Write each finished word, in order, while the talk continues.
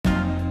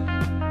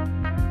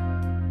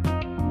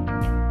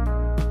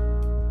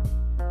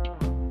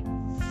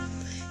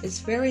It's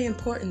very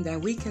important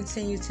that we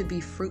continue to be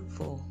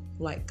fruitful,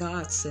 like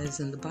God says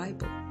in the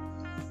Bible.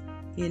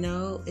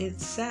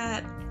 It's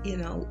sad,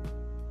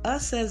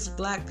 us as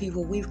Black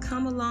people, we've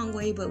come a long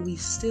way, but we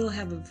still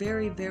have a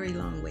very, very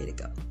long way to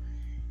go.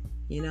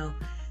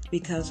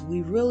 Because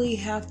we really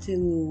have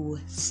to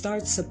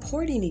start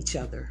supporting each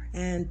other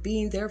and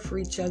being there for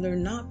each other,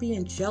 not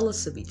being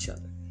jealous of each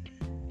other.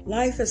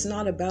 Life is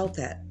not about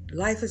that.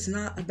 Life is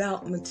not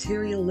about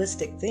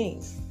materialistic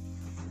things.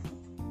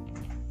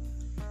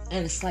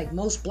 And it's like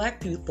most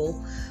Black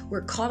people,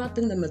 we're caught up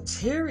in the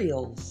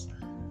materials.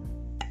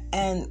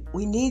 And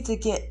we need to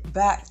get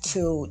back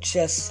to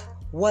just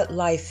what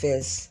life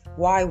is,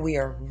 why we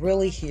are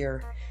really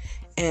here,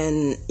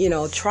 and,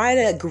 try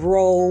to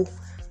grow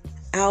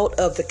out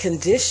of the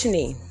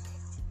conditioning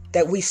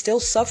that we still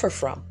suffer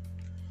from,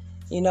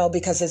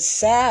 because it's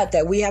sad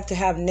that we have to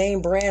have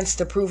name brands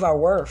to prove our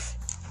worth.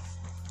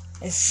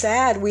 It's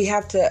sad we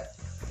have to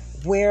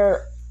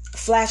wear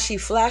flashy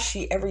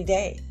every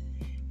day,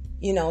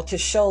 to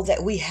show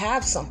that we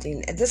have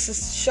something. And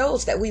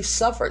shows that we've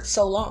suffered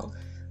so long.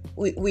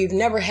 We've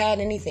never had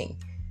anything.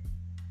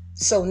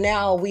 So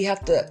now we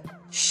have to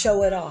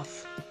show it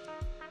off.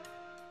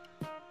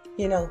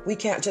 We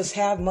can't just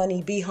have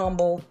money, be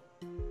humble,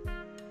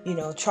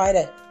 try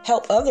to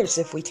help others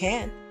if we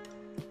can.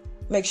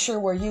 Make sure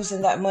we're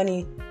using that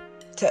money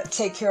to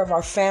take care of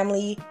our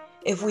family.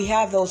 If we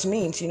have those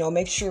means,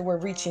 make sure we're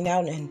reaching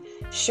out and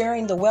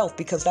sharing the wealth,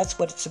 because that's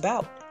what it's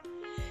about.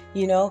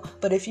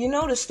 But if you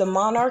notice the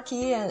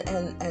monarchy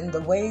and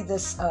the way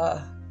this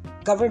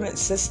government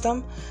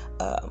system,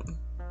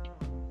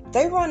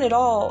 they run it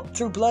all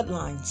through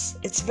bloodlines.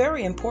 It's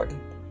very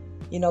important,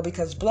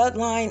 because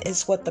bloodline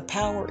is what the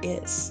power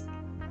is.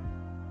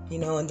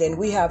 And then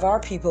we have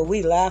our people,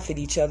 we laugh at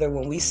each other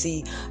when we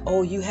see,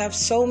 oh, you have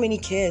so many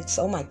kids.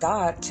 Oh my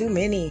God, too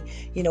many.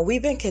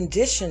 We've been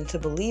conditioned to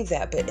believe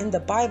that. But in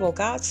the Bible,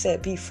 God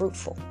said, be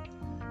fruitful.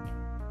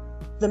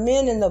 The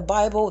men in the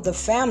Bible, the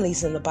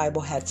families in the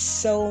Bible had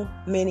so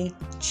many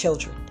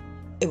children.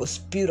 It was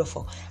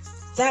beautiful.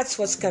 That's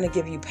what's going to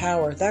give you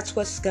power. That's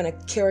what's going to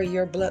carry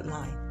your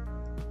bloodline.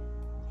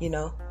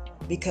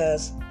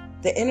 Because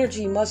the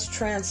energy must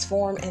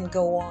transform and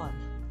go on.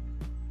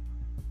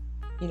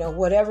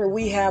 Whatever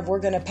we have, we're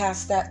going to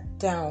pass that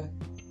down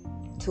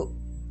to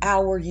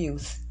our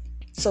youth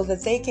so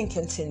that they can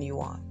continue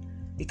on,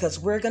 because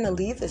we're going to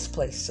leave this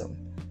place soon.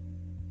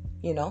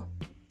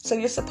 So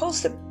you're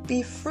supposed to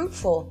be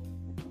fruitful.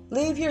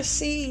 Leave your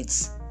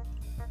seeds,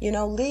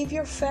 leave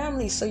your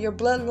family so your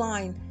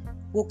bloodline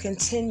will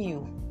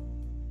continue.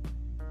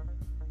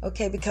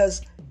 Okay,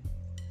 because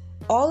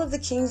all of the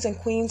kings and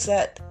queens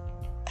that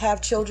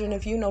have children,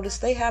 if you notice,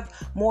 they have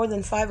more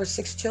than 5 or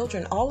 6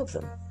 children, all of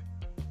them.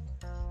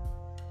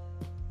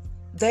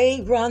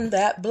 They run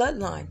that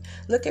bloodline.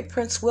 Look at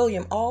Prince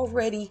William.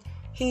 Already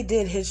he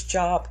did his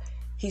job.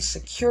 He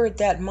secured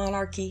that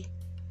monarchy.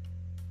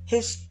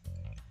 His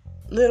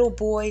little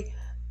boy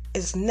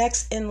is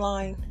next in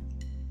line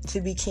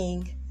to be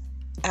king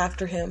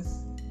after him.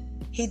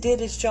 He did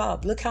his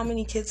job. Look how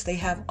many kids they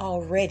have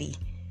already.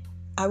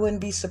 I wouldn't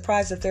be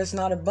surprised if there's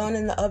not a bun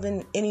in the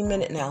oven any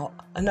minute now.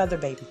 Another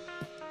baby.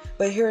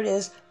 But here it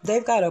is.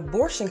 They've got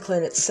abortion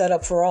clinics set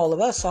up for all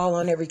of us, all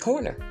on every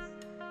corner.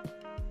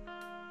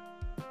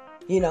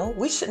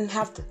 We shouldn't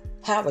have to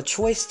have a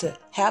choice to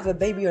have a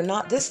baby or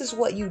not. This is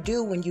what you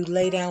do when you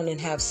lay down and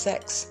have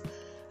sex.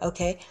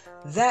 Okay?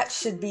 That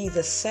should be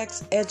the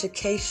sex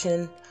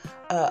education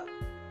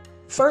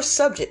first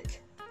subject,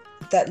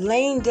 that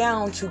laying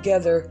down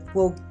together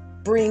will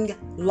bring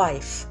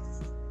life.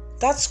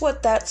 That's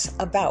what that's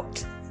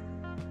about.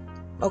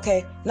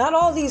 Okay? Not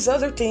all these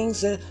other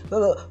things.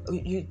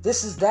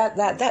 This is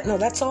that. No,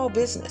 that's all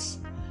business.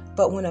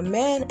 But when a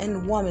man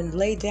and woman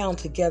lay down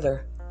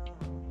together,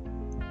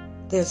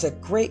 there's a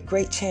great,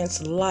 great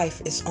chance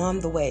life is on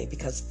the way,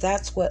 because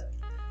that's what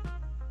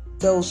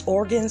those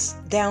organs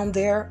down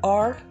there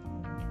are.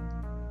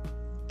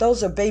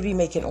 Those are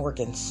baby-making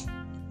organs.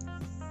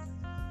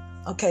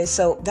 Okay,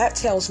 so that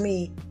tells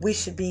me we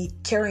should be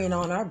carrying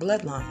on our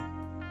bloodline.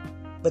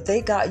 But they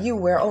got you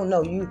where, oh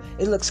no,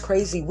 it looks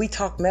crazy. We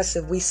talk mess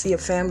if we see a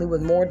family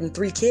with more than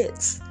 3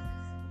 kids.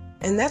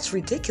 And that's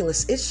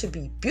ridiculous. It should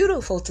be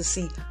beautiful to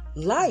see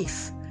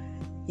life.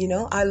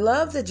 I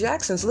love the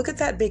Jacksons. Look at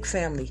that big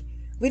family.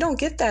 We don't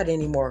get that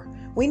anymore.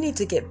 We need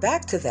to get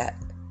back to that,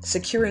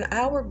 securing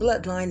our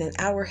bloodline and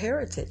our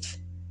heritage.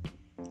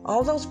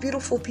 All those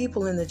beautiful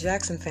people in the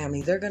Jackson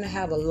family, they're going to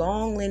have a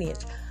long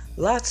lineage,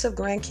 lots of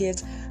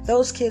grandkids.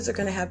 Those kids are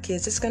going to have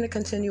kids. It's going to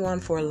continue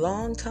on for a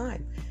long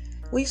time.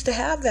 We used to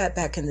have that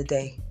back in the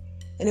day,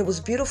 and it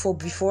was beautiful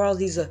before all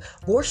these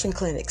abortion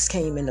clinics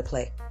came into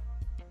play.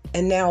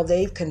 And now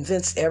they've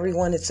convinced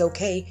everyone it's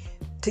okay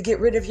to get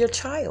rid of your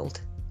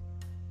child.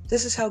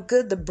 This is how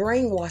good the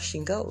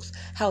brainwashing goes,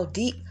 how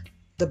deep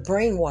the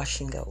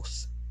brainwashing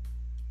goes.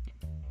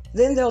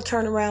 Then they'll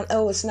turn around,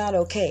 oh, it's not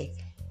okay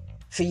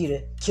for you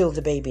to kill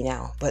the baby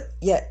now. But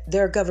yet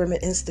their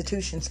government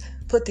institutions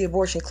put the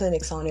abortion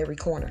clinics on every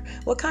corner.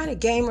 What kind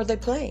of game are they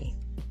playing?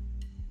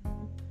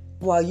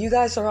 While you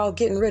guys are all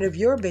getting rid of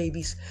your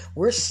babies,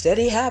 we're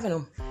steady having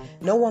them.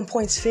 No one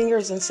points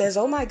fingers and says,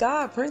 oh my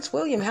God, Prince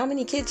William, how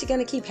many kids you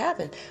going to keep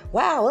having?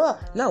 Wow,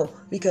 no,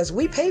 because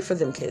we pay for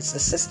them kids. The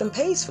system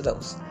pays for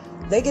those.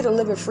 They get to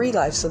live a free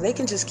life, so they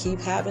can just keep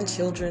having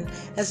children,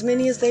 as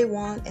many as they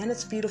want, and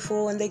it's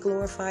beautiful, and they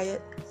glorify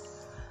it.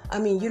 I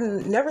mean,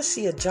 you never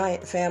see a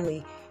giant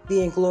family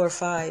being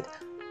glorified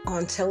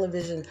on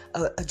television,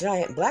 a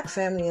giant black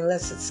family,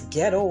 unless it's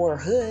ghetto or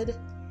hood,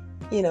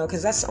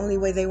 because that's the only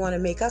way they want to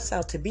make us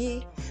out to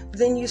be. But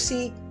then you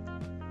see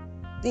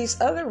these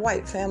other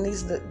white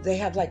families that they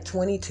have like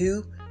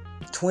 22,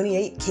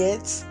 28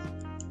 kids.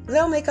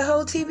 They'll make a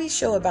whole TV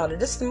show about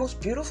it. It's the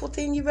most beautiful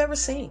thing you've ever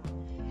seen.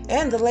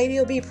 And the lady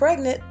will be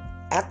pregnant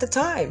at the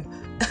time.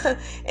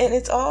 And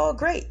it's all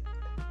great.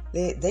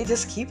 They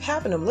just keep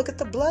having them. Look at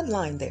the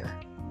bloodline there.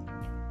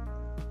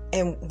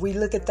 And we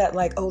look at that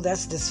like, oh,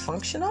 that's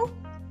dysfunctional?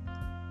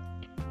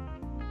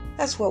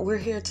 That's what we're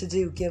here to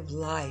do, give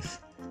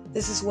life.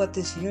 This is what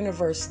this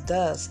universe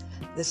does.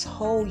 This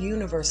whole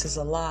universe is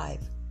alive.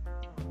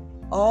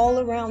 All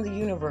around the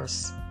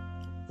universe,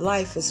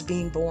 life is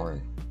being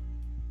born.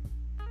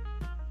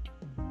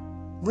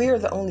 We're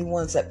the only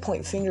ones that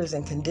point fingers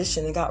and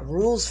condition and got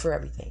rules for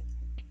everything.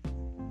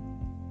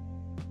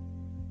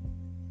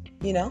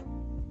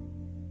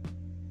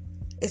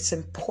 It's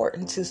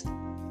important to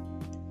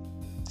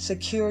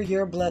secure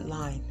your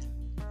bloodline.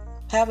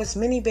 Have as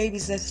many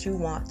babies as you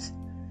want,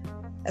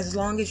 as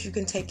long as you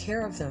can take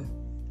care of them.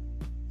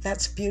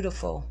 That's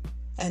beautiful,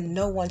 and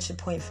no one should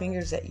point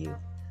fingers at you.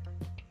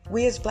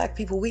 We as black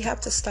people, we have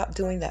to stop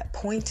doing that,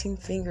 pointing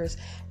fingers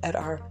at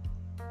our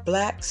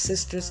black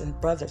sisters and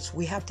brothers.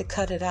 We have to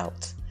cut it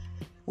out.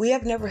 We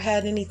have never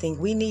had anything.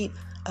 We need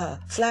a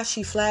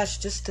flashy flash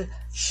just to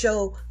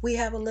show we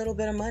have a little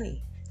bit of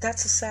money.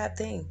 That's a sad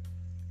thing.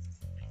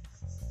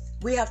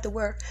 We have to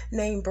wear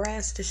name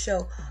brands to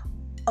show,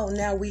 oh,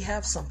 now we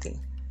have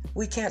something.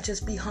 We can't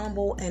just be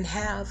humble and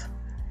have.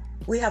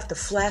 We have to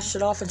flash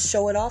it off and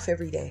show it off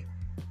every day.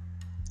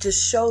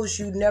 Just shows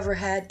you never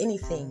had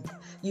anything.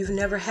 You've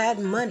never had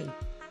money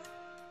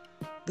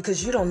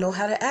because you don't know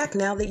how to act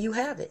now that you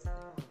have it.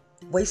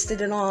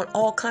 Wasted it on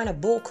all kind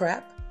of bull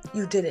crap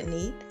you didn't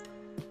need.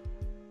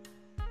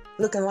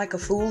 Looking like a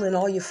fool in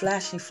all your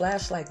flashy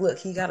flash, like, look,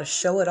 he got to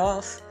show it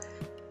off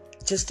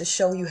just to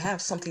show you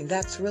have something.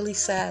 That's really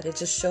sad. It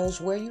just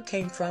shows where you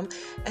came from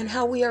and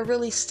how we are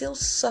really still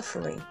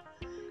suffering.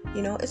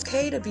 It's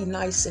okay to be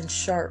nice and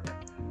sharp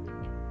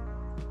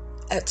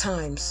at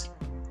times,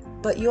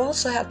 but you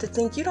also have to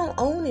think you don't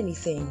own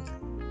anything.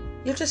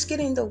 You're just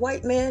getting the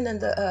white man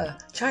and the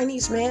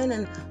Chinese man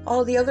and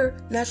all the other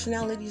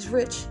nationalities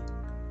rich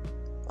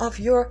off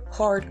your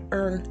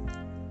hard-earned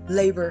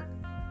labor.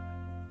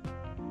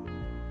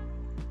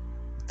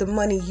 The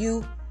money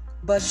you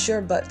bust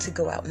your butt to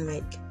go out and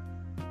make.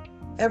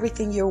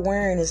 Everything you're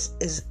wearing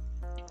is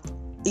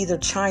either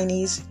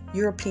Chinese,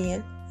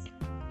 European.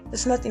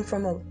 It's nothing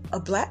from a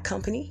black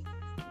company.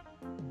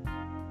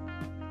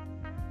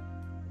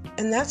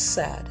 And that's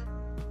sad.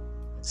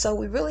 So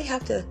we really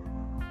have to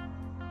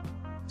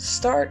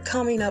start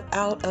coming up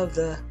out of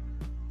the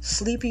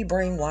sleepy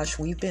brainwash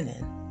we've been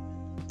in.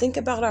 Think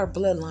about our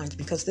bloodlines,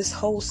 because this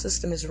whole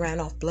system is ran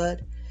off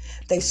blood.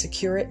 They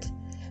secure it.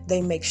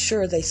 They make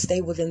sure they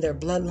stay within their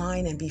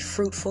bloodline and be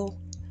fruitful.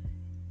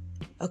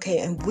 Okay,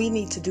 and we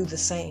need to do the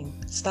same.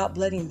 Stop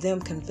letting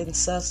them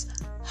convince us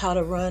how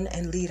to run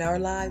and lead our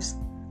lives.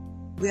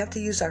 We have to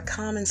use our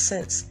common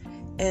sense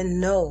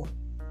and know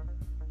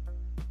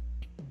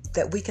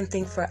that we can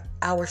think for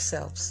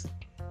ourselves.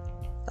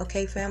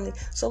 Okay, family?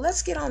 So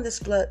let's get on this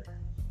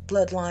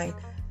bloodline.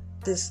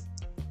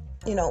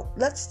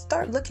 Let's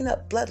start looking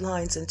up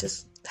bloodlines and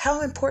just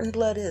how important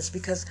blood is,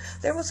 because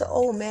there was an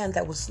old man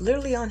that was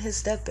literally on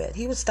his deathbed.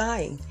 He was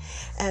dying.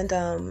 And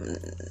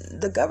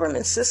the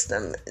government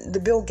system, the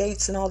Bill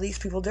Gates and all these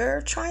people,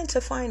 they're trying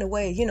to find a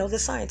way, the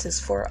scientists,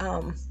 for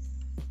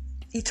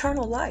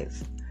eternal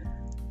life.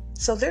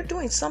 So they're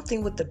doing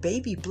something with the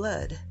baby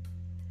blood.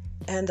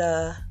 And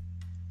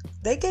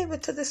they gave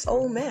it to this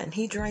old man.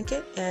 He drank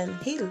it and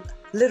he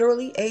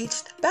literally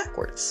aged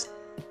backwards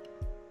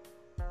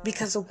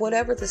because of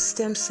whatever the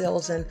stem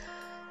cells. And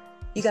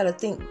you got to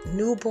think,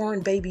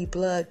 newborn baby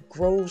blood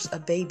grows a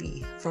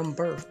baby from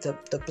birth.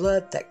 The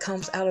blood that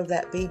comes out of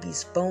that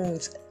baby's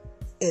bones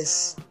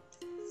it's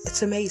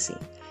amazing.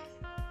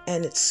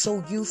 And it's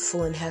so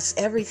youthful and has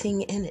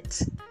everything in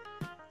it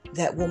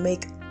that will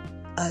make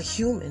a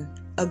human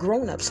a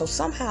grown-up. So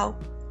somehow,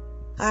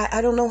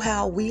 I don't know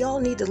how, we all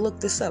need to look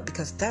this up,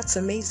 because that's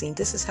amazing.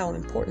 This is how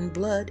important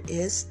blood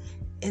is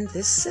in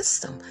this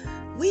system.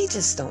 We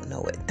just don't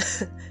know it.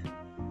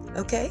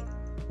 Okay?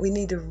 We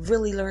need to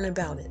really learn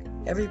about it.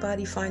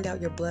 Everybody find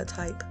out your blood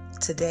type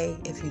today.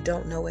 If you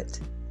don't know it,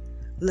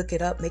 look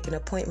it up, make an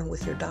appointment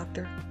with your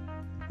doctor.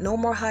 No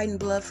more hiding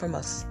blood from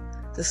us.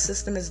 The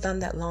system has done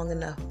that long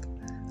enough.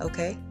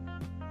 Okay?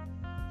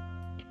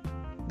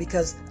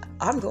 Because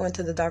I'm going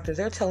to the doctor.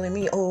 They're telling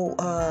me,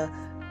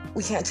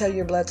 we can't tell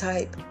your blood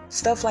type.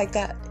 Stuff like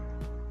that.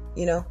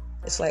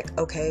 It's like,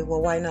 okay,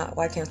 well, why not?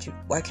 Why can't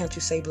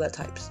you say blood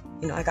types?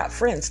 I got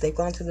friends, they've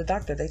gone to the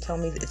doctor. They tell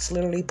me it's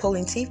literally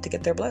pulling teeth to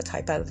get their blood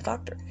type out of the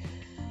doctor.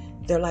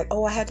 They're like,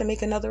 oh, I had to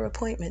make another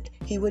appointment.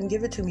 He wouldn't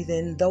give it to me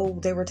then, though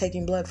they were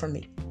taking blood from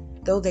me.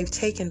 Though they've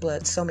taken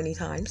blood so many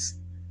times.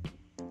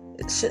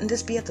 Shouldn't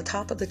this be at the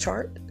top of the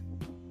chart?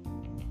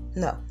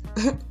 No.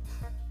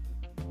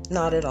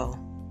 Not at all.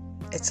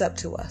 It's up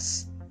to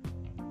us.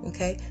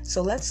 Okay?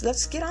 So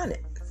let's get on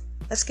it.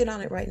 Let's get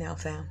on it right now,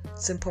 fam.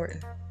 It's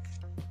important.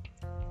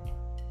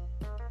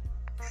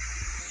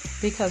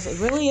 Because it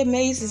really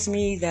amazes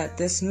me that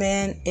this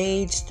man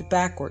aged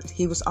backwards.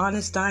 He was on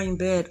his dying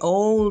bed,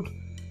 old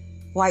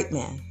white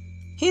man.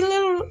 He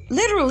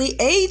literally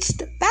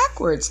aged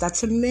backwards.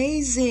 That's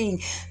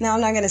amazing. Now,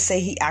 I'm not going to say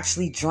he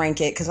actually drank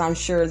it, because I'm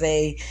sure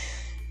they,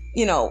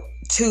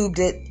 tubed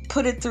it,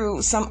 put it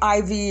through some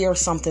IV or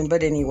something.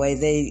 But anyway,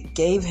 they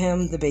gave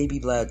him the baby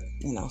blood,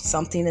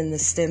 something in the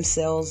stem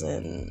cells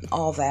and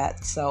all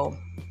that. So,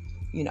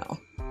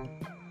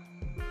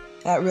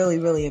 that really,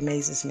 really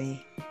amazes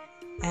me.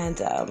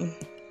 And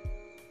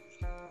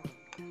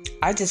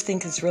I just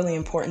think it's really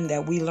important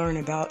that we learn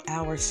about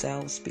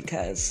ourselves,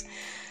 because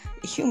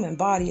the human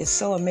body is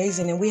so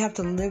amazing and we have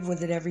to live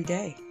with it every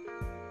day.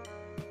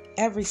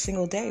 Every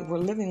single day we're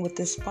living with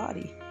this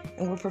body,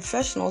 and we're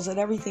professionals at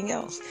everything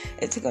else.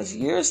 It took us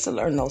years to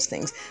learn those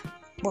things.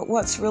 But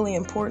what's really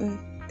important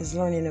is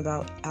learning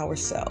about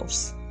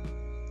ourselves,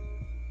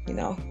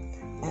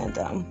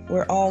 and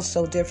we're all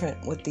so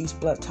different with these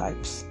blood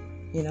types.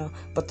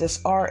 But this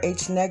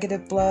RH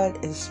negative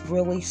blood is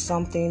really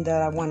something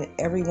that I wanted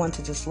everyone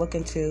to just look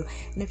into.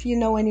 And if you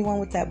know anyone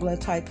with that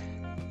blood type,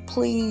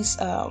 please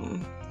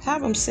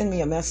have them send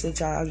me a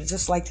message. I would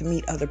just like to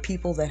meet other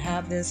people that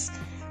have this,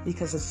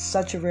 because it's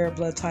such a rare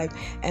blood type.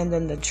 And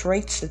then the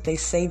traits that they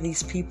say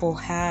these people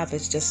have,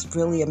 it just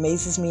really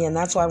amazes me. And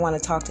that's why I want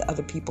to talk to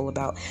other people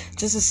about,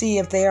 just to see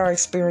if they are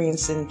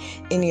experiencing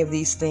any of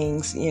these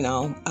things,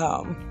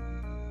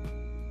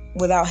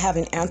 without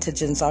having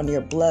antigens on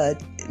your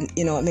blood.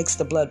 It makes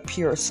the blood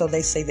pure. So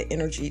they say the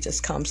energy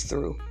just comes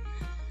through,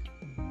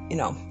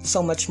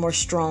 so much more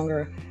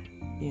stronger.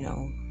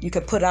 You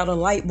could put out a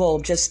light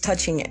bulb just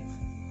touching it.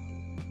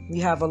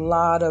 You have a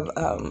lot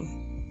of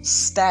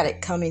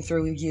static coming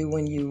through you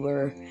when you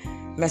were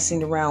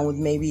messing around with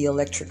maybe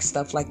electric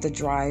stuff like the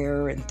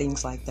dryer and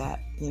things like that.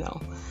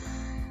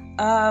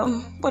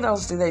 What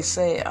else do they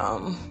say?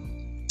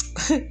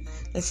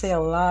 They say a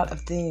lot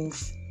of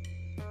things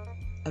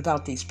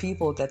about these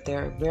people, that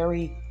they're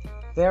very,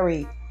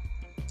 very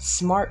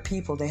smart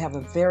people. They have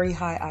a very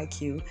high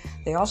IQ.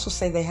 They also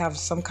say they have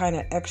some kind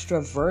of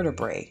extra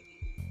vertebrae.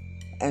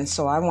 And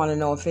so I want to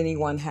know if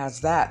anyone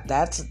has that.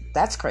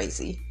 That's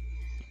crazy.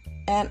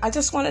 And I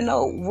just want to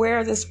know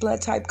where this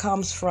blood type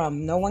comes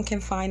from. No one can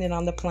find it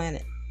on the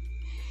planet.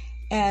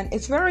 And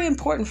it's very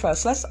important for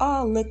us. Let's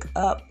all look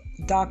up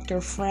Dr.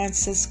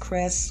 Frances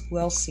Cress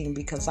Welsing,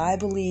 because I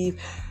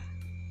believe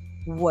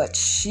what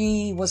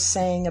she was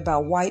saying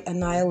about white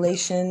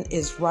annihilation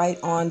is right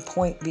on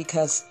point,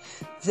 because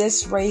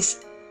this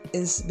race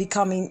is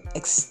becoming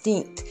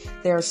extinct.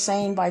 They're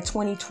saying by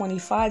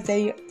 2025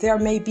 there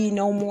may be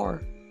no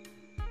more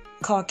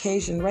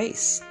Caucasian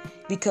race,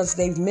 because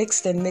they've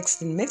mixed and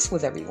mixed and mixed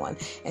with everyone.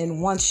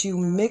 And once you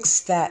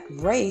mix that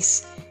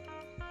race,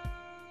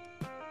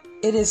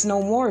 it is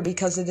no more,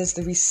 because it is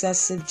the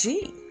recessive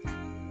gene.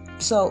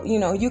 So,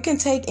 you can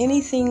take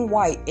anything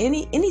white,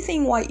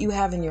 anything white you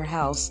have in your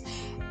house,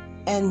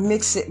 and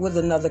mix it with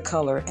another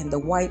color, and the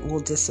white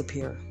will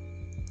disappear.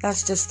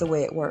 That's just the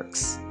way it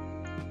works.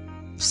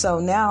 So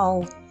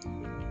now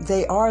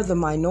they are the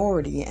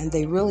minority, and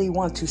they really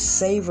want to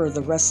savor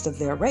the rest of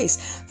their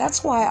race.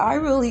 That's why I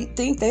really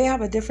think they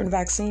have a different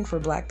vaccine for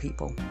black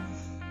people.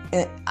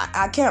 And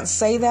I can't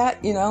say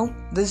that,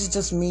 this is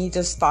just me,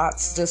 just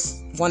thoughts,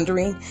 just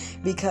wondering,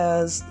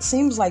 because it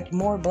seems like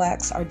more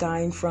blacks are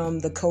dying from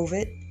the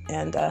COVID,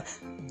 and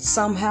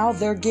somehow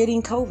they're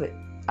getting COVID.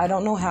 I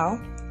don't know how.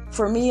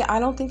 For me, I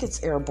don't think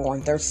it's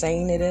airborne. They're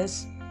saying it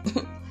is.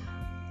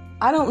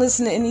 I don't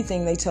listen to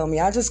anything they tell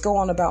me. I just go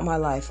on about my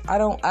life.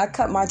 I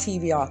cut my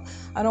TV off.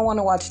 I don't want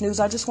to watch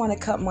news. I just want to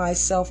cut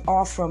myself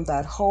off from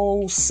that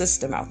whole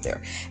system out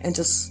there and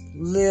just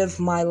live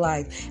my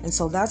life. And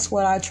so that's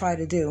what I try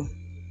to do.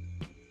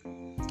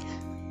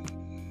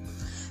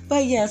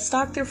 But yes,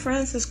 Dr.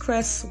 Frances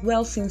Cress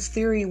Welsing's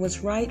theory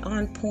was right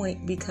on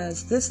point,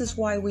 because this is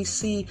why we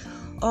see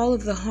all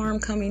of the harm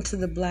coming to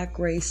the black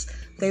race.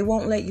 They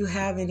won't let you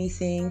have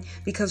anything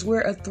because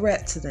we're a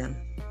threat to them.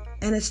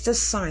 And it's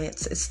just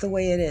science. It's the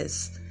way it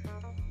is.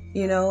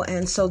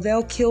 And so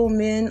they'll kill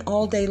men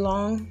all day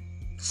long.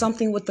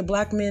 Something with the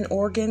black men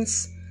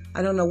organs.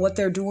 I don't know what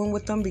they're doing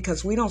with them,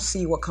 because we don't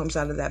see what comes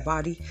out of that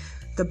body.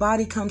 The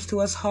body comes to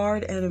us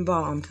hard and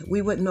embalmed.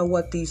 We wouldn't know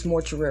what these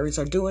mortuaries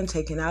are doing,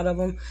 taking out of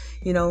them.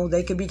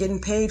 They could be getting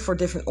paid for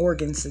different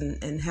organs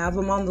and have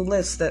them on the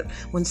list that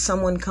when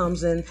someone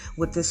comes in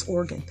with this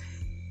organ,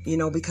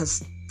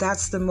 because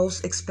that's the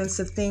most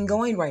expensive thing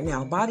going right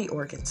now, body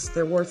organs.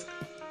 They're worth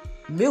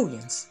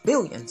millions,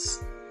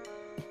 billions.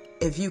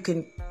 If you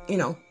can,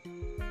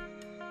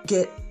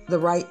 get the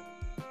right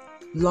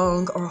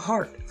lung or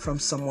heart from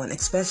someone,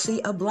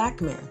 especially a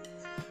black man.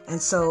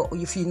 And so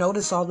if you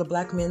notice all the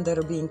black men that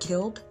are being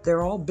killed,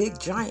 they're all big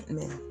giant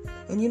men.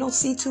 And you don't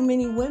see too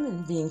many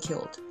women being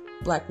killed.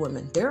 Black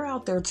women, they're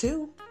out there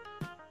too.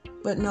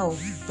 But no,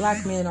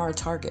 black men are a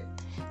target.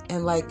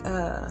 And like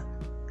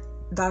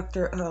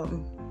Dr.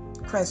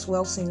 Cress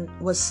Welsing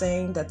was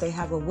saying, that they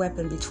have a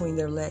weapon between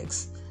their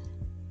legs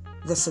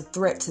that's a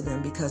threat to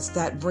them, because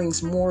that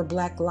brings more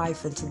black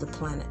life into the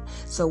planet.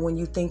 So when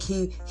you think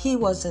he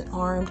wasn't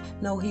armed,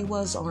 no, he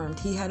was armed.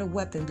 He had a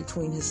weapon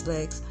between his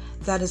legs.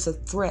 That is a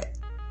threat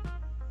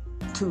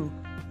to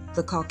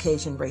the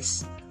Caucasian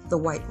race, the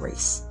white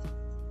race.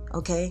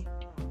 Okay?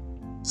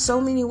 So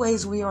many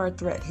ways we are a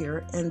threat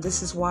here, and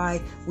this is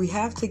why we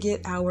have to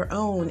get our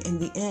own in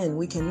the end.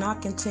 We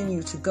cannot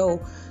continue to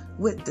go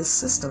with this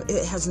system.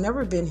 It has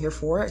never been here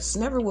for us. It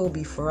never will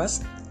be for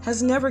us.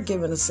 Has never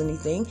given us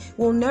anything.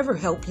 Will never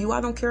help you. I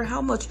don't care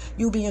how much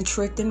you being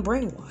tricked and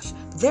brainwashed.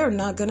 They're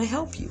not going to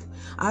help you.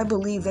 I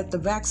believe that the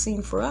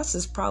vaccine for us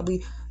is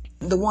probably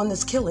the one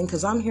that's killing,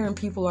 because I'm hearing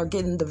people are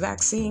getting the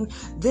vaccine,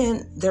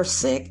 then they're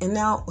sick, and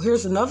now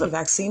here's another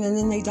vaccine, and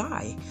then they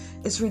die.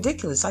 It's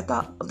ridiculous. I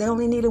thought they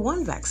only needed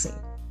one vaccine.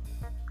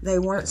 They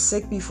weren't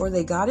sick before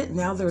they got it.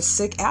 Now they're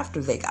sick after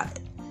they got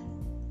it.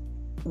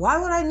 Why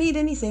would I need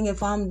anything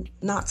if I'm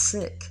not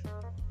sick?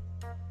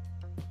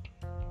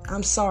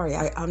 I'm sorry,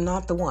 I'm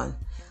not the one.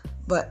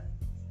 But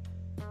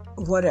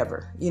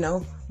whatever,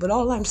 But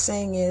all I'm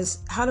saying is,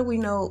 how do we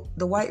know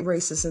the white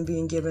race isn't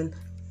being given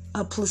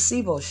a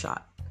placebo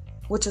shot,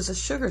 which is a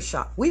sugar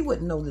shot? We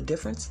wouldn't know the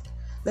difference.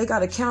 They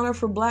got a counter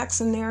for blacks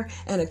in there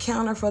and a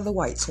counter for the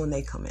whites when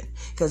they come in.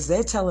 Because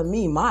they're telling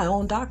me, my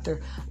own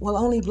doctor, well,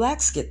 only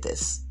blacks get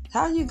this.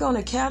 How are you going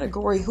to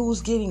category who's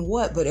getting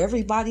what, but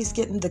everybody's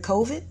getting the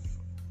COVID?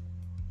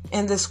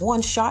 And this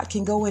one shot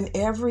can go in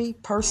every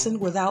person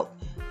without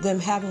them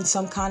having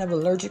some kind of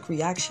allergic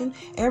reaction?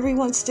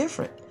 Everyone's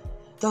different.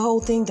 The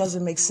whole thing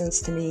doesn't make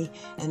sense to me.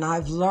 And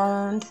I've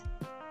learned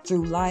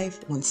through life,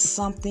 when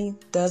something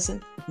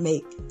doesn't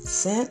make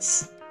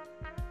sense,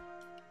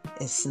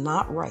 it's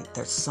not right.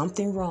 There's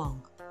something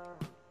wrong.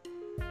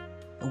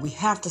 And we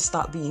have to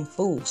stop being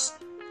fools.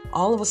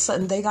 All of a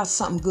sudden, they got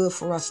something good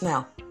for us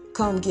now.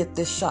 Come get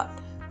this shot.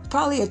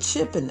 Probably a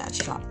chip in that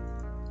shot.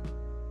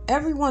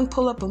 Everyone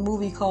pull up a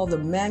movie called The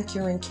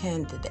Manchurian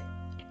Candidate.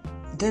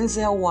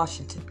 Denzel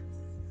Washington.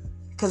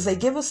 Because they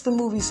give us the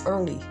movies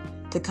early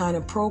to kind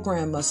of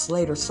program us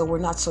later, so we're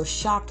not so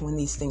shocked when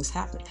these things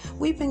happen.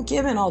 We've been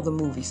given all the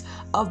movies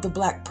of the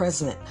black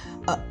president,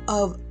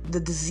 of the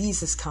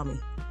diseases coming,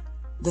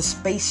 the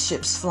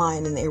spaceships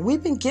flying in the air.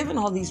 We've been given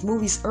all these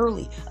movies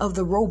early, of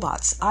the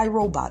robots,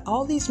 iRobot,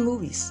 all these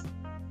movies.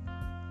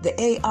 The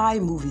AI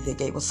movie they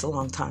gave us a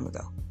long time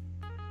ago.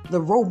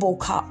 The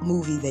RoboCop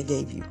movie they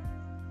gave you.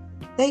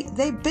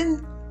 They've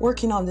been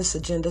working on this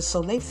agenda,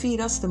 so they feed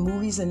us the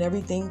movies and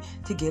everything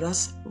to get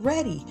us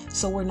ready,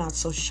 so we're not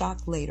so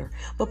shocked later.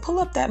 But pull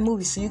up that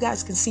movie so you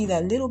guys can see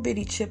that little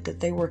bitty chip that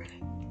they were,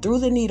 through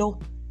the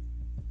needle,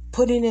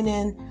 putting it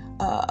in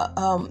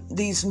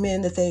these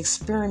men that they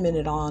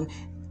experimented on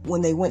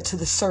when they went to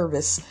the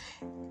service,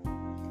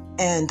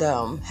 and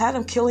had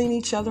them killing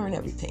each other and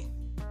everything.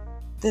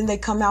 Then they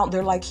come out,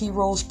 they're like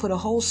heroes, put a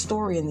whole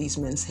story in these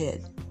men's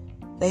head.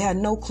 They had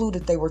no clue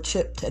that they were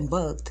chipped and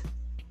bugged.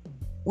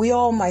 We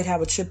all might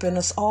have a chip in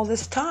us all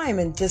this time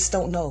and just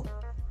don't know.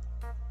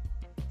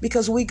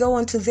 Because we go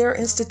into their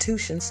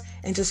institutions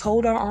and just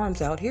hold our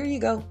arms out. Here you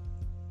go.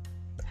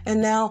 And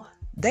now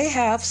they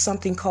have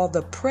something called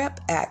the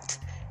PrEP Act,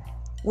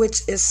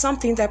 which is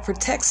something that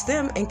protects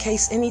them in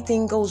case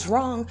anything goes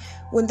wrong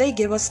when they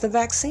give us the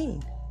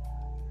vaccine.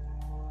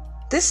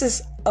 This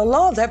is a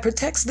law that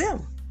protects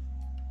them.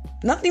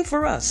 Nothing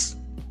for us,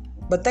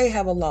 but they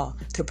have a law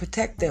to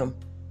protect them.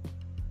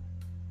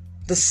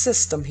 The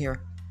system here.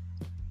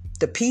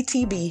 The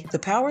PTB, the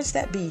powers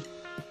that be,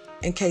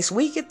 in case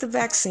we get the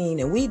vaccine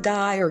and we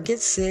die or get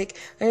sick,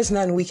 there's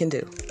nothing we can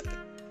do.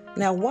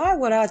 Now, why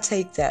would I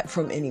take that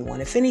from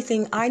anyone? If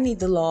anything, I need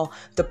the law,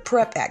 the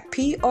PrEP Act,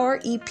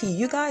 PrEP.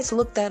 You guys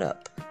look that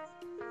up.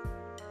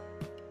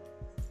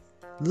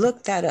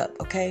 Look that up,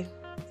 okay?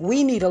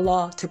 We need a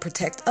law to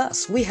protect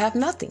us. We have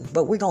nothing,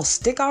 but we're going to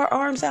stick our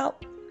arms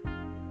out.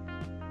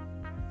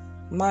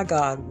 My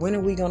God, when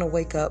are we going to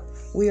wake up?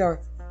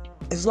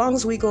 As long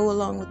as we go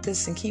along with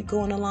this and keep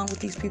going along with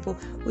these people,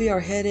 we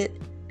are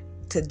headed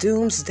to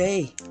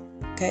doomsday,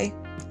 okay?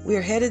 We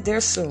are headed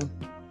there soon.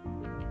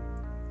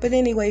 But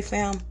anyway,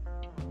 fam,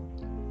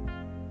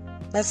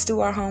 let's do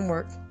our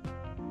homework.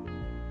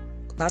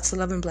 Lots of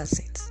love and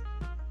blessings.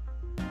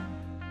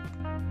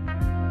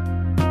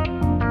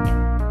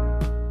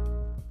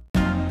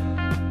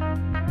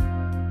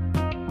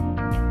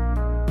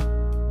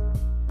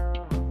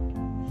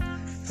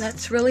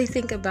 Let's really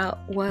think about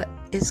what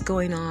is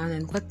going on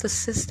and what the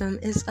system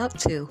is up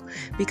to,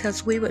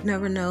 because we would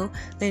never know.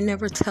 They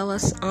never tell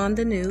us on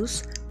the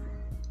news,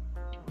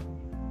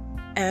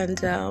 and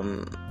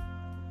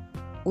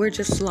we're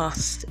just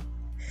lost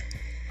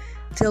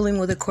dealing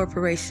with a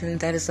corporation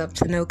that is up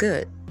to no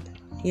good,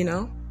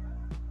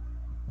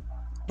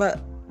 But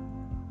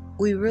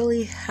we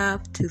really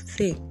have to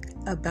think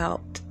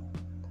about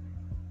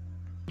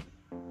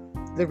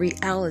the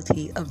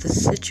reality of the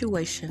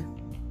situation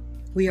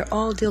we are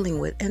all dealing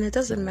with. And it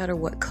doesn't matter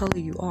what color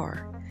you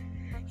are.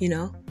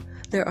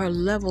 There are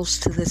levels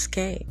to this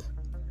game.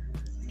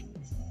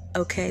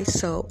 Okay,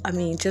 so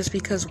just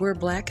because we're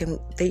black and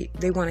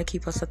they want to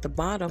keep us at the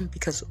bottom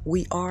because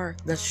we are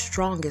the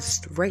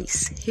strongest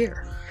race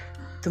here,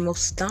 the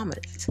most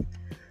dominant.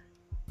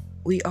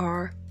 We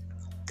are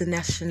the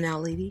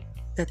nationality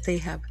that they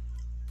have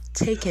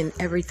taken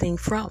everything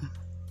from.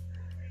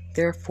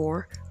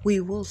 Therefore,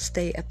 we will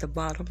stay at the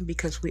bottom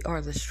because we are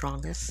the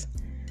strongest.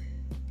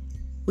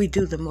 We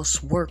do the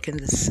most work in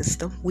the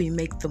system. We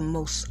make the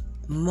most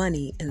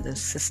money in the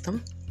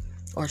system.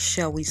 Or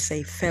shall we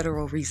say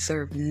Federal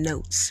Reserve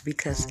notes,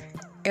 because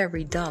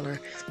every dollar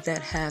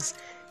that has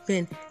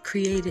been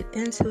created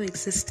into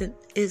existence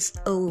is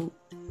owed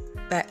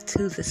back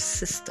to the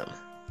system.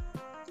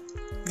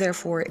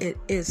 Therefore, it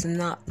is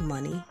not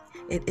money.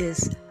 It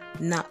is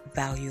not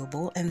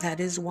valuable, and that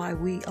is why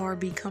we are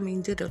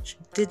becoming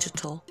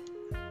digital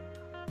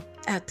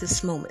at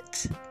this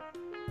moment.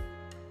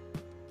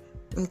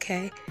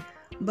 Okay?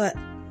 But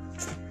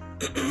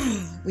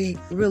we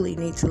really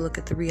need to look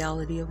at the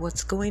reality of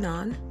what's going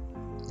on.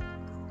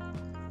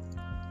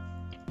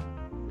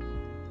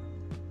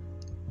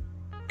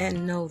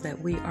 And know that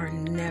we are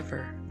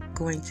never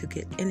going to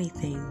get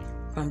anything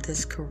from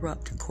this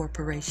corrupt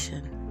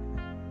corporation.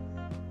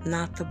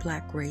 Not the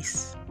black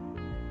race.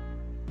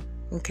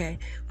 Okay?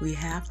 We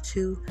have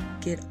to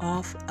get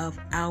off of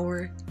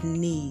our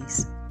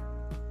knees.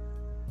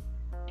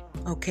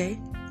 Okay?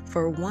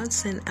 For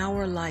once in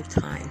our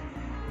lifetime,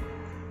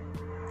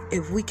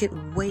 if we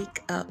could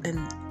wake up and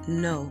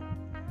know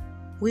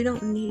we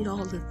don't need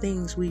all the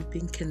things we've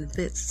been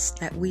convinced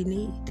that we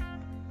need.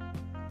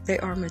 They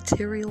are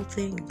material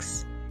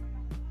things.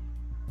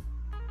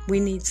 We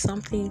need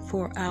something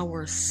for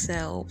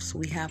ourselves.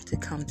 We have to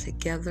come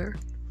together,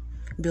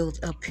 build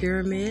a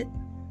pyramid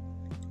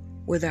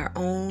with our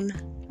own.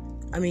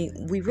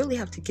 We really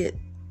have to get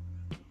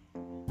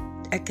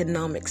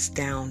economics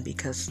down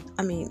because,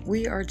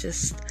 we are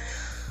just...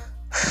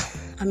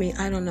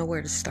 I don't know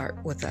where to start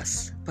with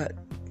us, but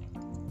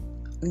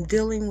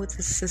dealing with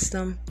the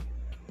system,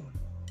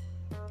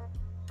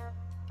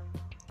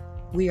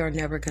 we are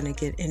never going to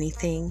get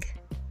anything.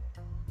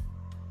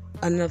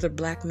 Another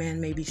black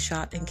man may be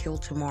shot and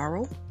killed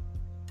tomorrow.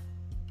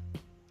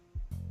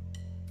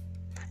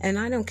 And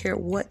I don't care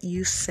what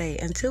you say.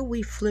 Until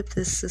we flip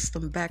this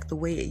system back the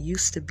way it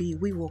used to be,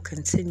 we will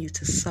continue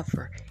to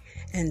suffer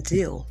and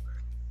deal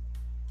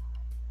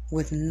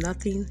with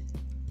nothing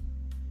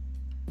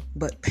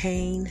but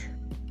pain,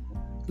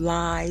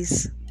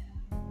 lies,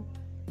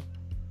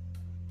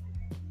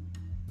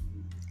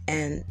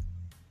 and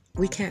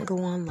we can't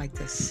go on like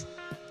this.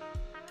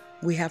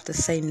 We have to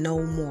say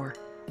no more.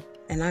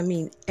 And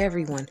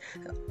everyone's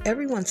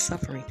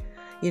suffering.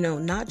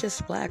 Not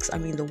just blacks.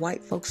 The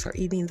white folks are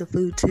eating the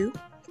food too.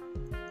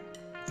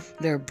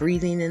 They're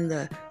breathing in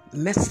the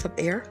messed up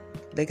air.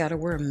 They got to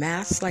wear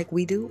masks like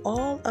we do.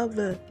 All of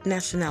the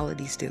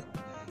nationalities do.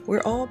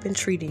 We're all been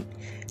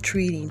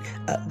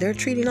they're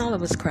treating all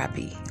of us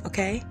crappy,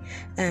 okay?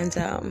 And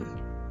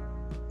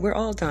we're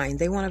all dying.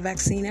 They want to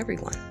vaccine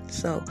everyone.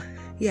 So,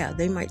 yeah,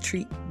 they might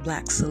treat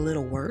blacks a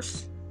little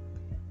worse.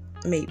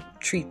 May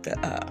treat the,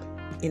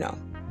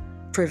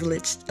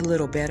 privileged a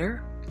little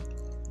better.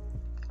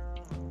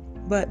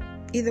 But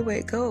either way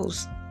it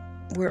goes,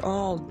 we're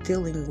all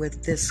dealing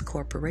with this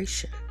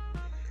corporation,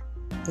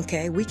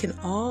 okay? We can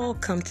all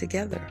come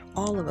together,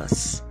 all of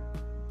us,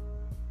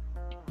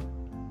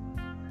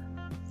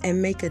 and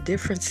make a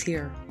difference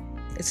here.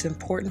 It's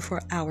important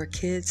for our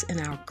kids and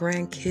our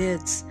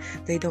grandkids.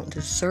 They don't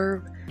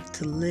deserve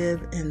to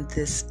live in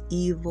this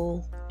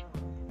evil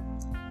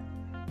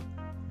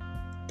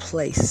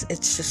place.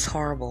 It's just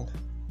horrible.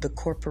 The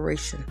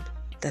corporation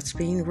that's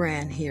being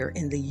ran here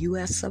in the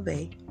US of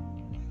A.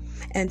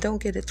 And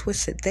don't get it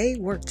twisted. They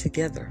work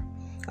together.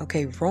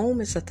 Okay, Rome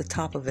is at the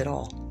top of it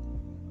all.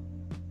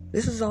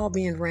 This is all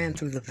being ran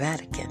through the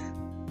Vatican.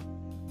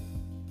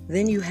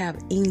 Then you have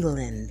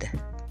England.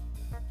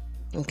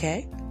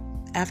 Okay?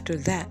 After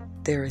that,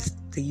 there is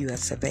the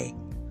US of A.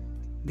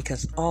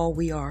 Because all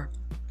we are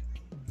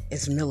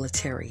is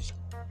military.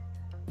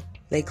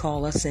 They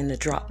call us in to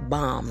drop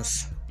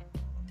bombs.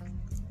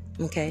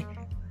 Okay?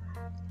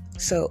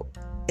 So,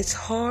 it's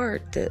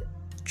hard to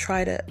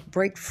try to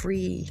break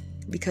free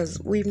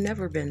because we've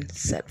never been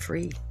set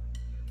free.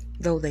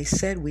 Though they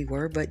said we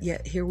were, but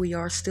yet here we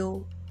are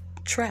still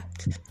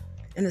trapped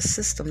in a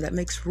system that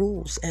makes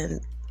rules and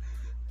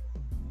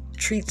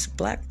treats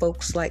black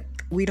folks like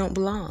we don't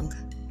belong.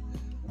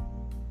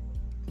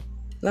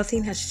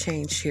 Nothing has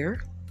changed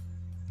here.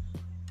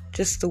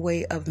 Just the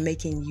way of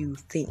making you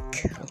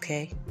think,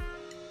 okay?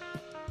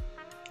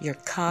 Your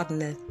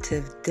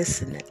cognitive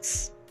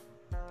dissonance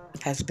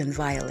has been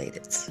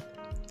violated.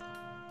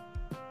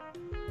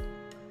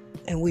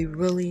 And we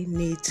really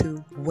need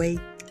to wake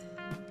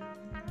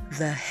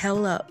the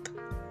hell up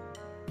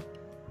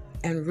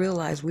and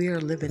realize we are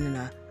living in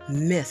a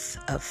myth,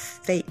 a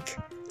fake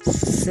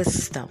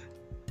system.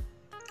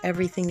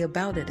 Everything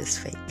about it is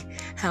fake.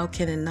 How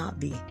can it not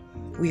be?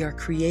 We are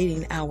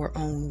creating our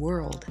own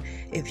world.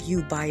 If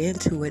you buy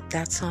into it,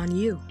 that's on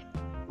you.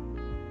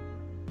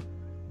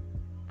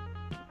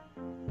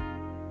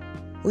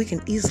 We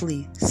can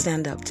easily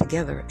stand up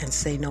together and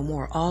say no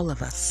more, all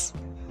of us.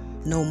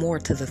 No more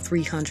to the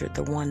 300,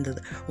 the one to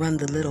run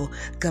the little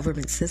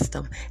government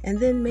system. And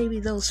then maybe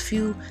those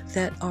few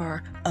that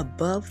are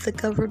above the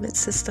government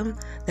system,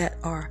 that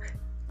are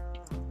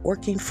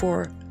working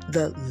for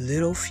the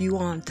little few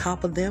on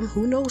top of them,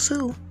 who knows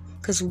who,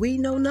 because we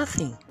know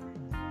nothing.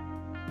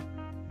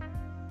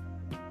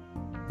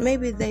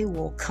 Maybe they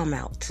will come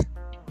out.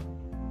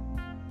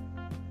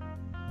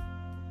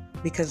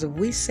 Because if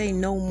we say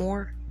no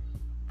more,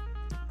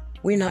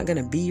 we're not going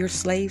to be your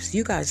slaves.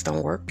 You guys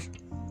don't work.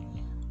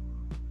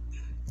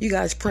 You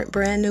guys print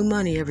brand new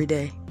money every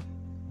day.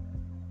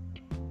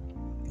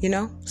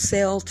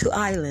 Sail to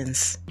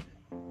islands.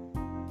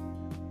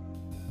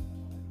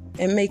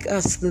 And make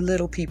us the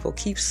little people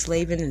keep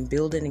slaving and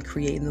building and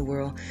creating the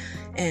world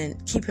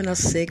and keeping us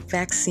sick,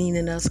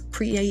 vaccinating us,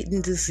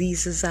 creating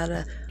diseases out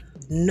of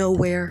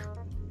nowhere.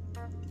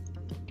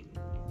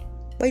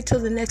 Wait till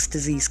the next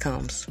disease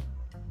comes.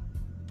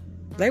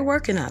 They're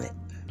working on it.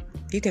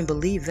 You can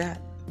believe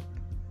that.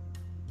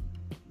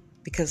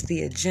 Because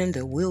the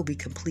agenda will be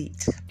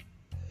complete.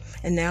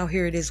 And now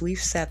here it is. We've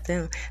sat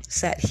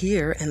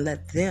here and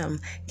let them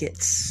get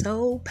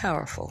so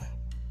powerful.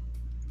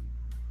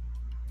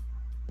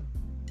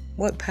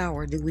 What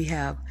power do we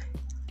have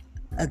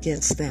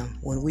against them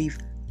when we've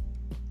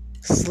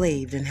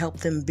slaved and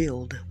helped them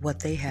build what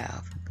they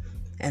have?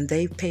 And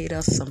they've paid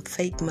us some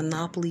fake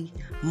monopoly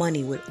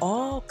money with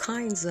all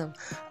kinds of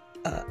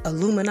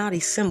Illuminati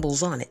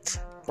symbols on it,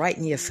 right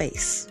in your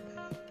face.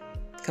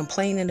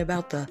 Complaining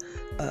about the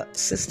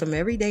system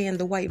every day, and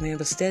the white man,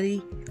 but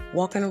steady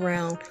walking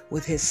around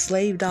with his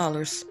slave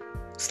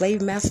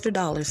master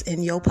dollars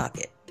in your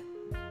pocket.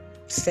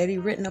 Steady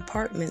renting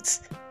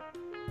apartments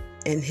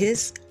in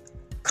his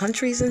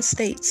countries and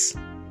states.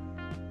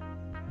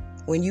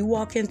 When you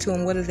walk into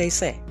them, what do they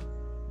say?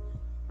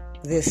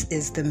 This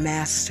is the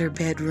master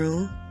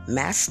bedroom.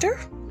 Master?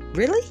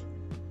 Really?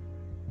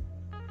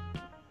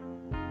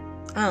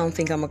 I don't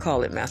think I'm going to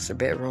call it master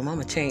bedroom. I'm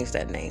going to change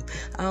that name.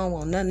 I don't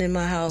want nothing in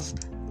my house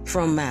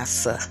from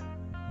master.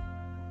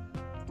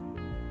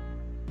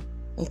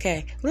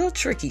 Okay, little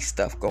tricky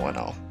stuff going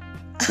on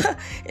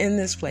in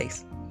this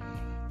place.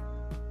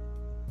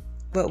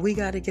 But we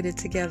got to get it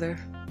together.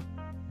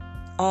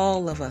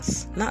 All of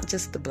us, not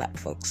just the black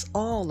folks,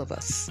 all of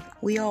us.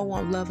 We all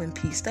want love and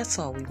peace. That's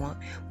all we want.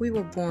 We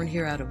were born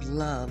here out of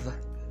love.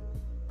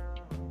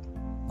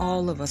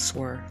 All of us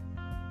were.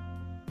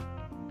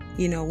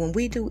 When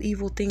we do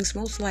evil things,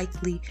 most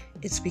likely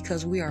it's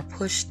because we are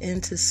pushed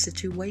into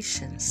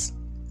situations.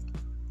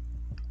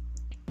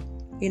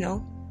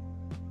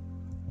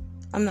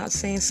 I'm not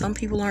saying some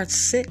people aren't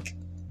sick,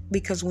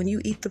 because when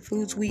you eat the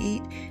foods we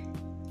eat,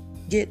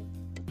 get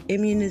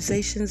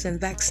immunizations and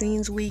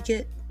vaccines we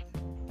get,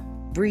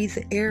 breathe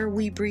the air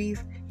we breathe,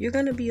 you're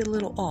going to be a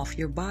little off.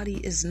 Your body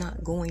is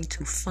not going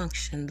to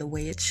function the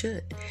way it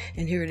should.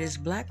 And here it is,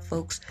 black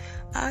folks.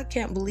 I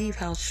can't believe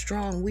how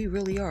strong we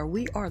really are.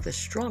 We are the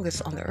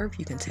strongest on the earth,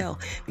 you can tell,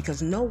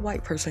 because no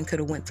white person could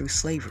have went through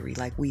slavery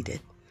like we did.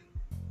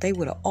 They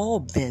would have all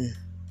been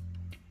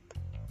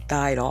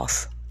died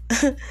off.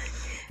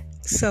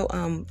 So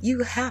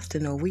you have to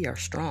know we are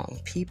strong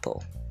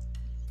people.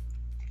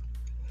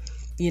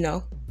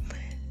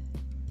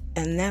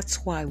 And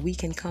that's why we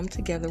can come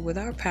together with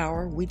our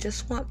power. We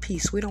just want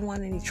peace. We don't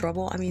want any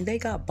trouble. I mean, they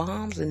got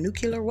bombs and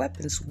nuclear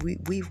weapons.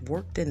 We've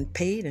worked and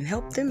paid and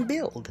helped them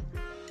build,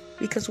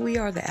 because we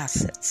are the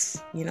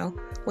assets.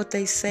 What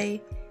they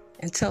say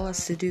and tell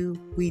us to do,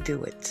 we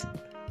do it.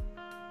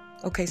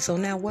 Okay, so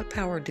now what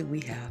power do we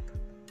have?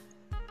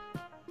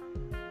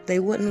 They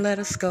wouldn't let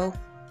us go.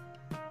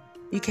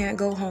 You can't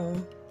go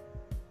home.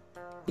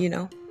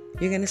 You're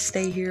going to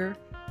stay here.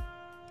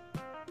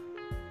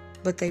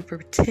 But they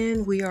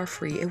pretend we are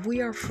free. If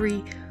we are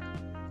free,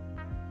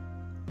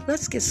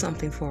 let's get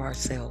something for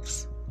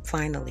ourselves.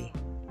 Finally.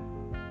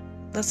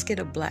 Let's get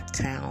a black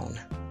town,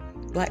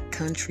 black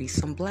country,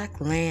 some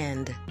black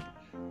land.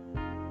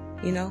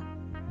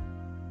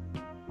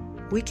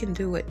 We can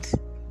do it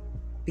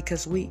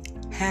because we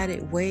had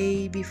it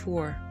way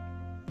before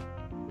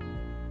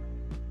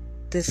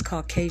this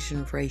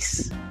Caucasian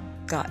race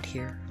got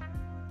here.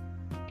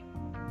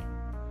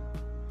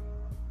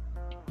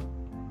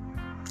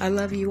 I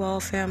love you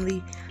all,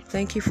 family.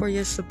 Thank you for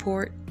your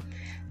support.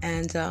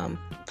 And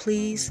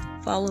please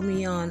follow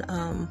me on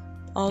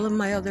all of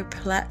my other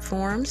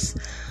platforms.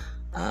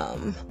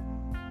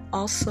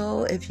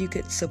 Also, if you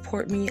could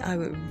support me, I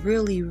would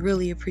really,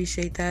 really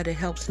appreciate that. It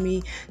helps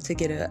me to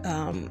get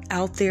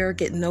out there,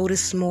 get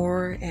noticed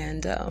more,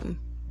 and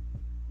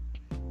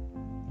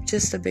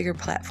just a bigger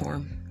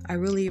platform. I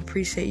really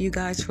appreciate you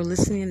guys for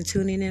listening and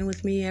tuning in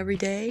with me every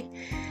day.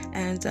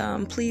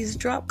 And please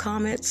drop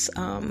comments.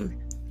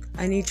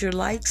 I need your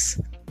likes,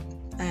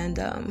 and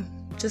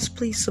just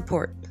please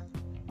support.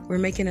 We're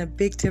making a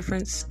big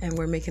difference, and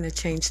we're making a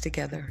change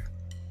together.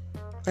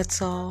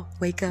 Let's all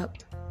wake up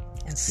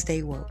and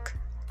stay woke.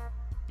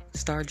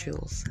 Star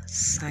Jules,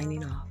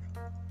 signing off.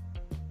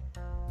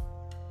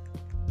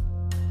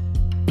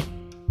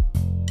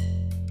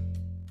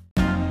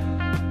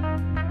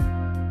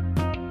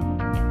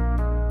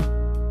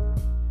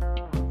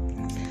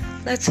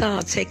 Let's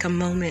all take a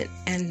moment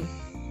and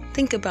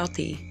think about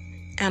the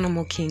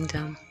animal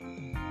kingdom,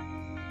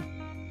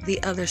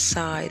 the other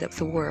side of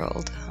the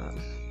world.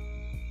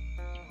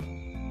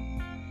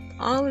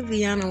 All of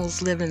the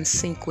animals live in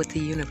sync with the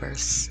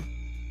universe.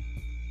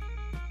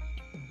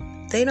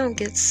 They don't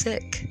get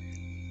sick.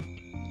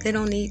 They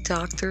don't need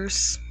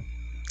doctors.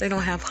 They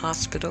don't have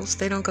hospitals.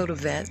 They don't go to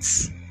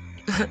vets.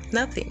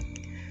 Nothing.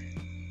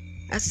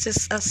 That's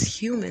just us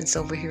humans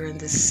over here in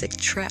this sick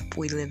trap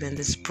we live in,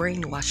 this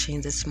brainwashing,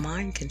 this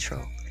mind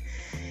control.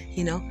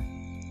 You know,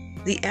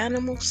 the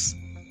animals,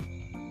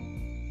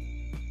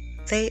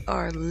 they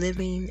are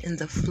living in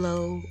the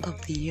flow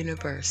of the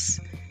universe.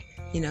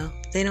 You know,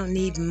 they don't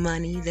need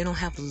money. They don't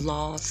have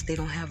laws. They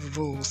don't have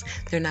rules.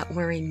 They're not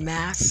wearing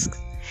masks.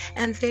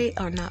 And they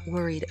are not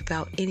worried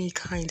about any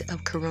kind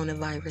of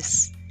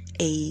coronavirus,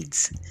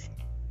 AIDS,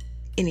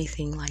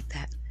 anything like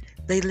that.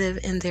 They live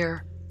in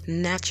their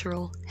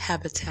natural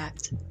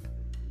habitat.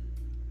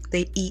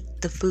 They eat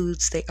the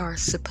foods they are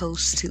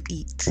supposed to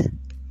eat.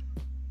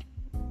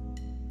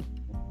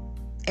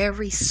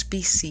 Every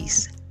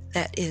species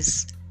that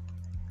is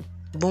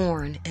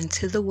born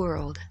into the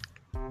world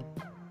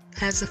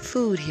has a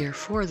food here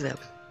for them.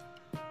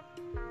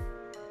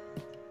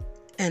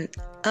 And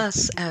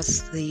us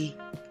as the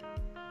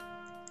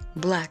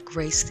black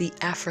race, the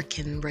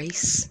African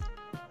race,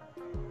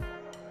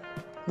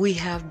 we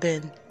have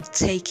been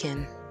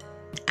taken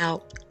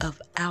out of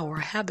our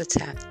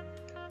habitat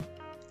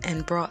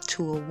and brought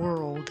to a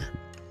world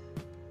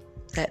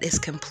that is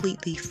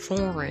completely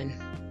foreign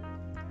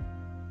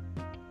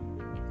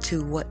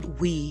to what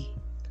we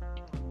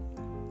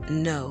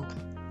know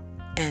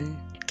and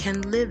can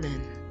live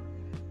in.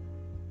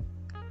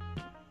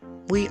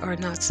 We are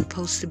not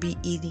supposed to be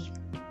eating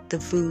the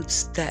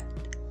foods that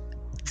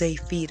they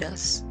feed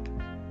us.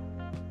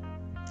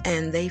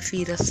 And they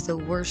feed us the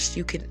worst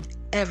you can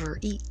ever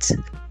eat.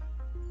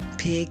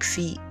 Pig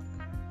feet,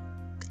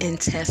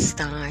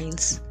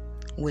 intestines,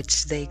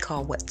 which they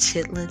call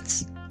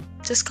chitlins.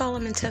 Just call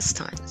them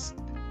intestines.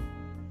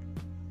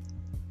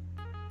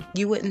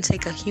 You wouldn't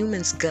take a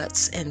human's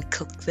guts and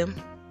cook them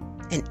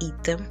and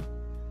eat them.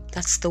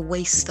 That's the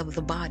waste of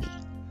the body.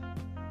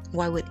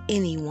 Why would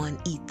anyone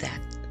eat that?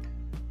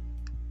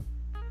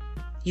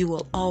 You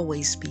will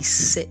always be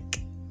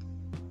sick.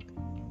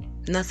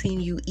 Nothing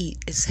you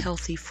eat is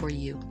healthy for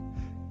you.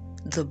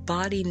 The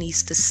body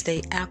needs to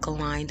stay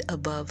alkaline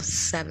above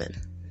 7.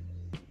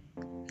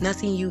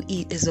 Nothing you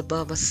eat is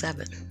above a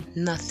 7.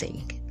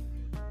 Nothing.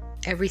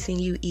 Everything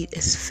you eat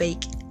is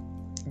fake,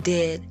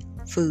 dead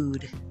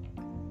food.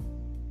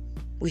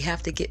 We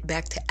have to get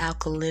back to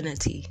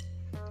alkalinity.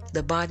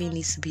 The body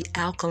needs to be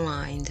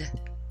alkalined.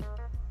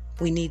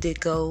 We need to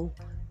go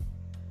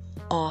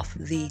off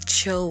the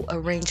CHO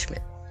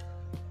arrangement.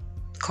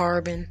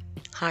 Carbon,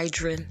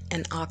 hydrogen,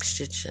 and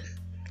oxygen,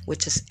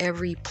 which is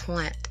every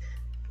plant,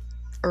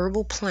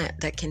 herbal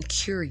plant that can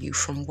cure you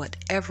from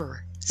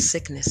whatever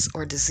sickness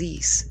or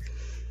disease,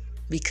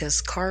 because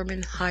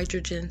carbon,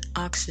 hydrogen,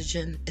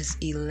 oxygen is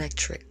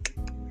electric.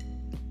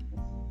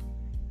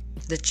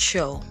 The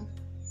CHO,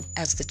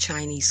 as the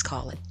Chinese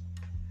call it.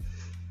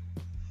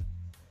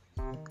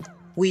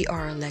 We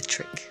are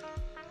electric.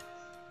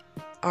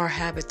 Our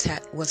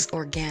habitat was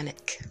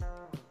organic.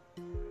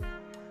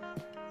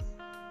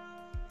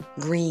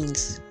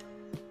 Greens,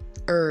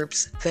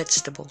 herbs,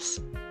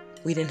 vegetables.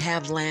 We didn't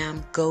have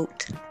lamb,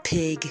 goat,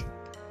 pig.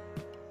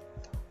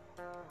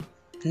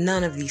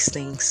 None of these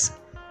things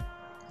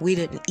we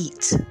didn't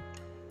eat.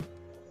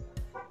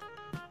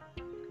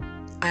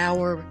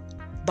 Our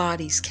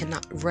bodies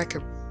cannot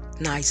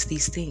recognize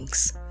these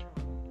things.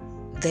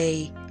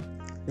 They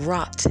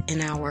rot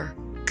in our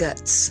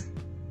guts.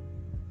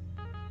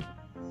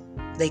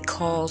 They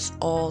cause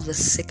all the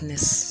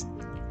sickness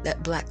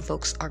that black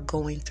folks are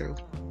going through.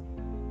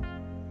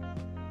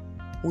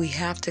 We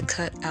have to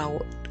cut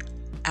out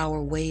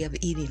our way of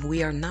eating.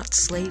 We are not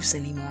slaves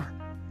anymore.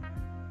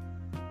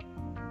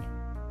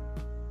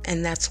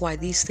 And that's why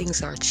these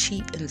things are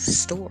cheap in the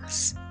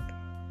stores.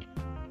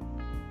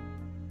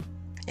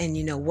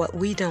 And what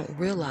we don't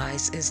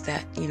realize is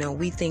that,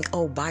 we think,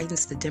 oh,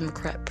 Biden's the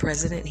Democrat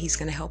president, he's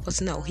going to help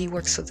us. No, he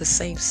works for the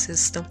same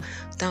system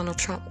Donald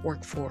Trump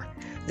worked for.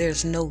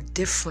 There's no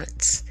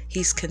difference.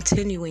 He's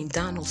continuing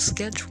Donald's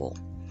schedule.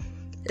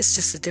 It's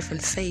just a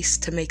different face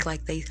to make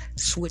like they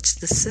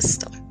switched the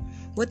system.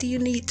 What do you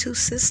need 2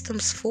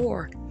 systems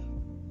for?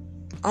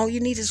 All you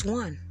need is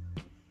one.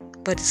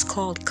 But it's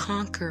called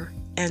conquer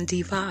and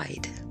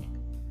divide.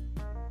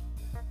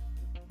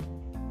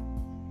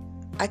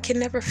 I can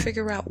never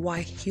figure out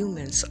why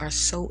humans are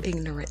so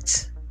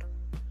ignorant.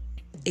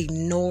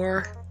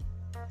 Ignore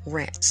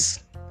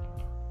rants.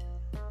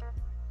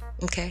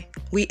 Okay?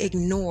 We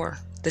ignore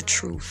the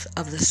truth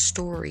of the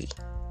story,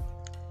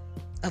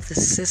 of the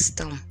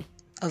system,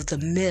 of the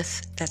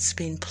myth that's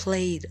being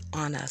played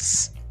on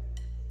us.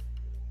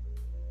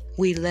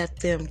 We let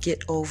them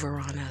get over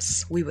on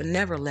us. We would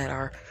never let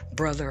our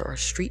brother or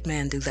street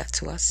man do that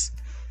to us.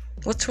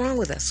 What's wrong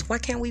with us? Why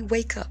can't we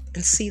wake up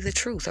and see the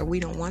truth? Or we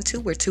don't want to?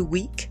 We're too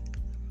weak?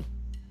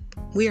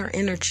 We are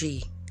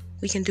energy.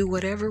 We can do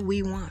whatever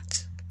we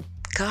want.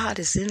 God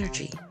is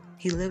energy.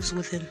 He lives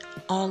within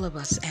all of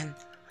us, and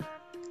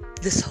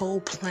this whole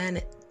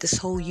planet, this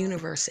whole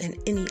universe, and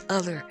any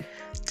other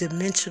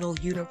dimensional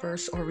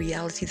universe or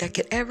reality that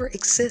could ever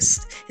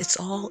exist, it's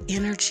all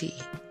energy.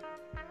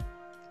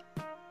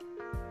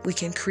 We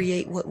can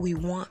create what we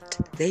want.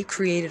 They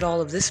created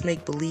all of this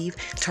make-believe,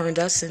 turned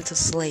us into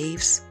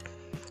slaves.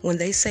 When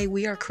they say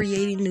we are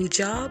creating new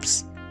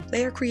jobs,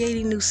 they are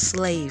creating new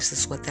slaves,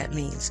 is what that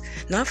means.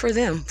 Not for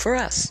them, for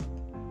us.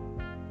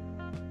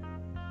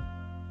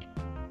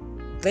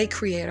 They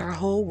create our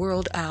whole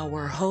world,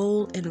 our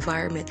whole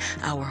environment,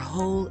 our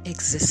whole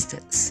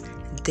existence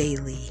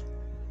daily.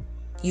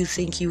 You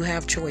think you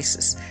have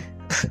choices.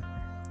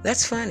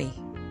 That's funny.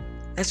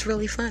 That's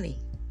really funny.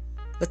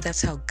 But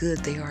that's how good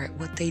they are at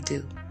what they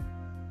do.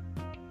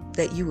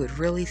 That you would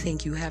really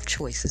think you have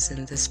choices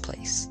in this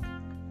place.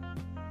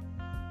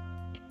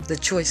 The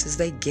choices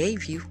they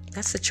gave you,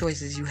 that's the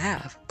choices you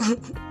have.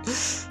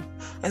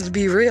 Let's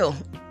be real.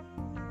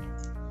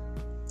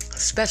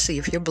 Especially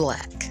if you're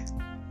black.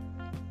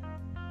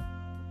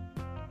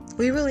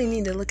 We really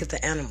need to look at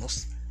the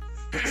animals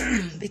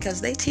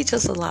because they teach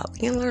us a lot. We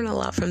can learn a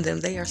lot from them.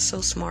 They are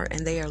so smart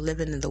and they are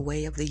living in the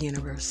way of the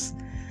universe.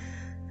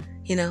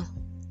 You know,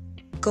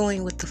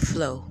 going with the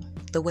flow,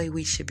 the way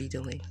we should be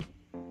doing.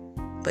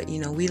 But,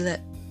 we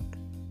let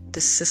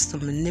this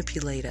system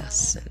manipulate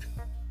us. And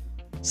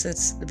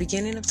since the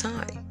beginning of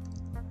time,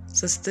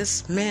 since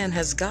this man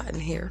has gotten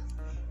here,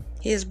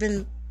 he has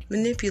been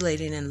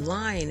manipulating and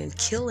lying and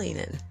killing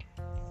and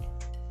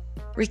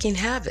wreaking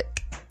havoc.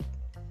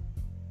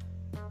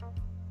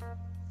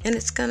 And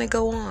it's going to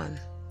go on.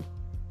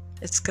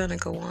 It's going to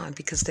go on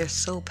because they're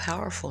so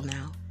powerful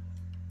now.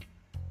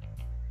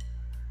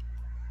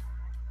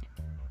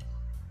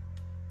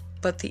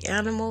 But the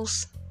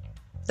animals,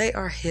 they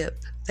are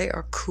hip. They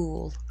are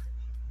cool.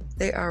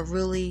 They are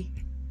really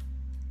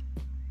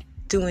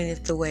doing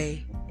it the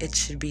way it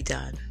should be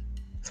done.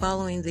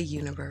 Following the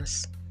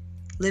universe.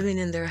 Living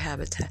in their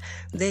habitat.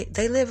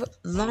 They live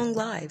long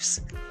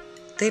lives.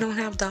 They don't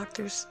have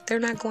doctors. They're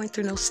not going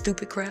through no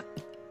stupid crap.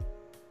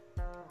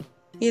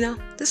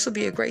 This would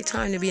be a great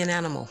time to be an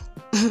animal.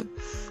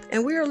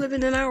 And we are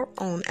living in our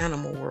own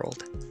animal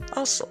world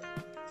also.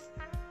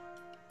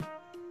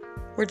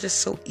 We're just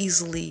so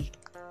easily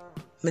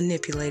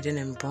manipulated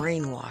and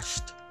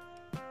brainwashed.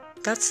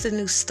 That's the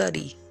new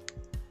study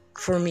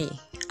for me.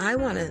 I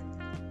want to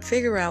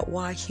figure out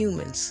why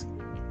humans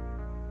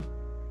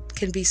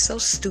can be so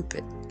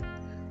stupid,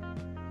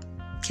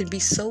 can be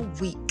so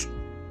weak,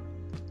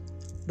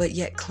 but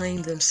yet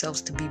claim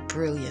themselves to be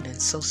brilliant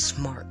and so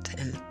smart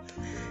and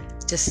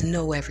just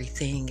know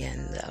everything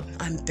and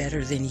I'm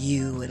better than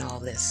you and all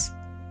this,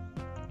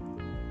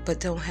 but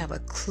don't have a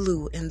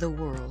clue in the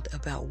world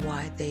about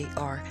why they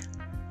are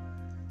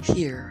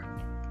here,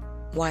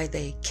 why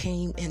they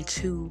came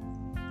into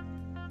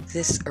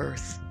this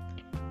earth,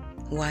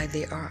 why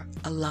they are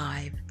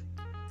alive,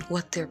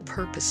 what their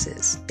purpose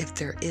is, if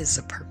there is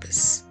a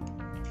purpose.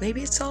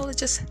 Maybe it's all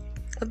just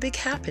a big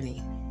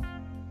happening.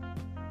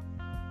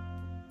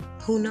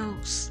 Who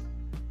knows?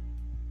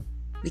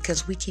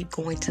 Because we keep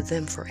going to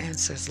them for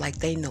answers like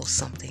they know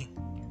something.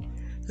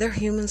 They're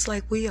humans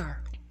like we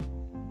are.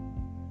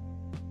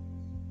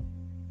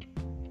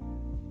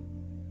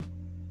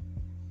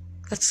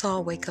 Let's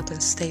all wake up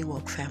and stay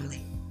woke,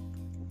 family.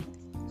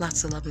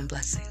 Lots of love and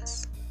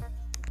blessings.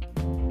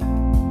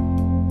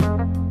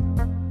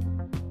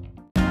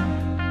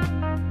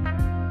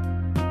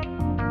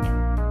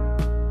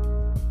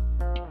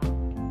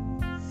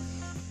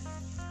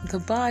 The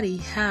body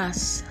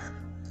has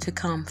to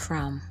come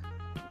from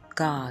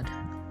God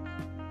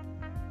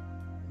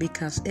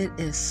because it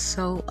is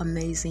so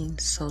amazing,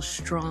 so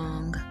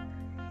strong,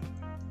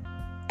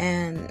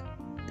 and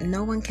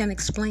no one can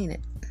explain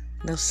it.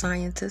 No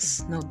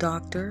scientist, no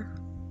doctor,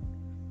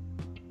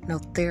 no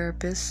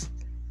therapist,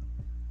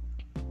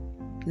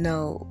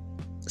 no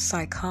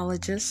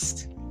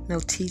psychologist, no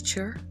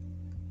teacher.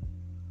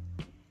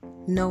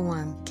 No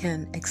one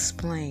can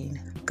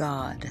explain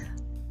God.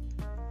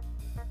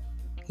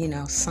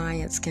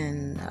 Science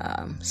can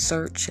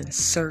search and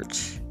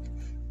search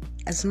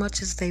as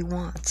much as they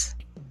want.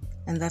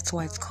 And that's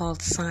why it's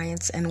called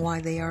science and why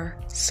they are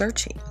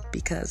searching,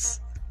 because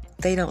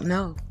they don't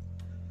know.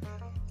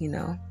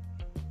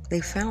 They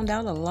found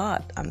out a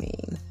lot.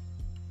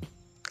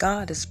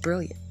 God is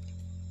brilliant.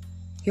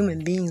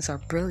 Human beings are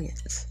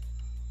brilliant.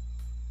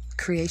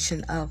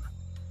 Creation of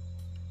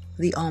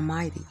the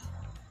Almighty.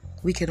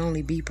 We can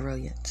only be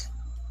brilliant.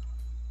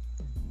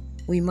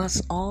 We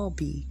must all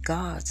be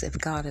gods if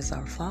God is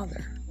our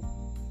Father.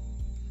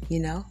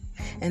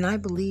 And I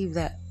believe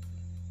that,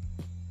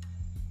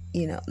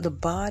 the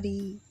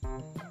body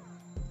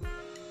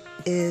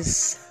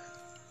is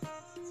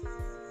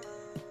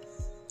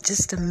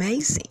just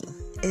amazing.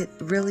 It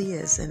really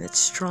is, and it's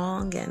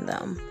strong,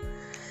 and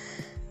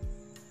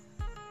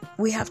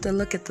we have to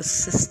look at the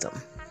system,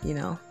 you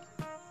know.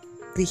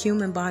 The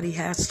human body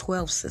has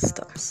 12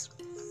 systems.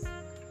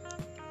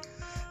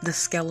 The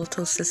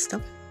skeletal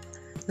system,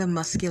 the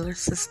muscular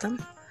system,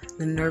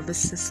 the nervous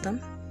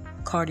system,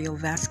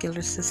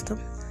 cardiovascular system,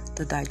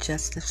 the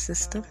digestive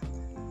system,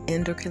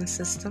 endocrine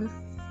system,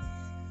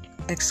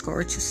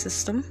 excorious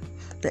system,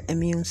 the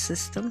immune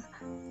system,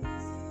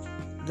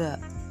 the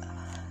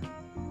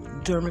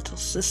dermatal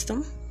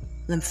system,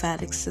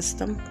 lymphatic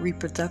system,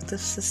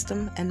 reproductive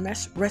system, and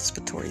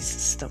respiratory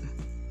system.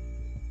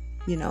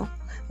 You know,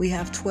 we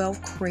have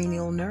 12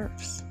 cranial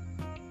nerves.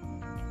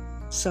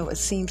 So it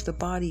seems the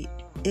body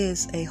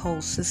is a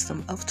whole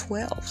system of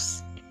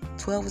 12s.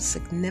 12 is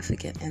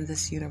significant in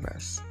this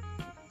universe.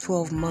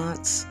 12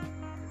 months,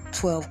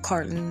 12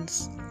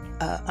 cartons,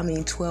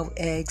 12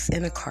 eggs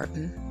in a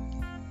carton.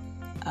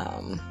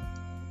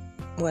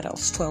 What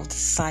else? 12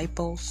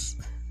 disciples.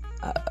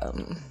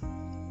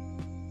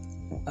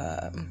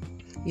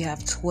 You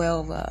have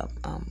 12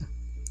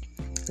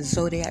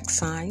 zodiac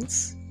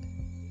signs.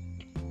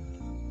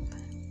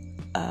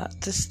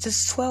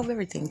 Just 12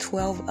 everything.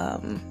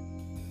 12,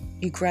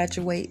 you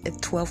graduate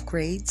at 12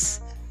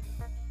 grades.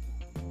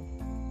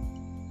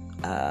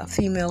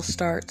 Female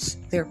starts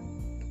their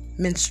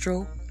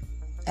menstrual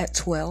at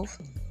 12.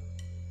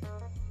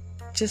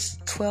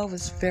 Just 12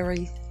 is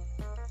very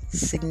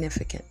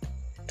significant.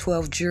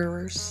 12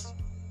 jurors.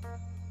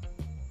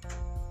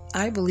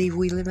 I believe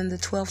we live in the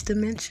 12th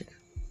dimension.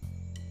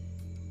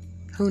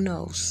 Who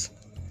knows?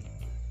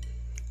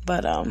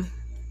 But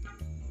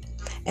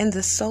in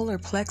the solar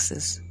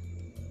plexus,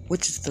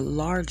 which is the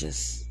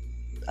largest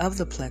of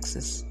the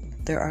plexus,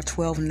 there are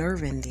 12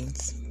 nerve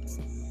endings.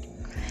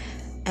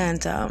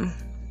 And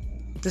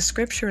the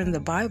scripture in the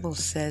Bible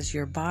says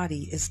your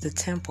body is the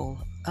temple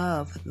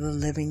of the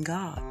living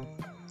God.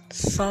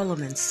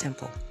 Solomon's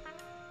temple.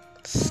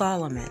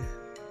 Solomon.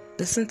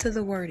 Listen to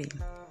the wording.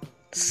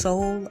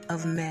 Soul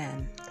of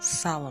man,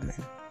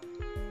 Solomon.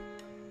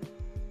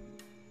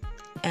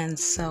 And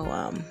so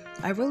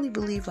I really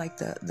believe like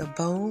the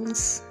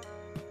bones,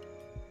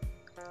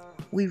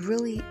 we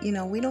really,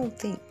 we don't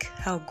think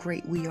how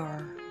great we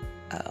are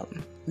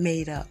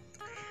made up.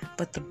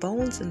 But the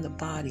bones in the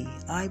body,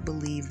 I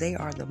believe they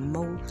are the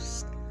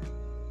most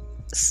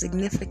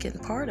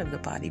significant part of the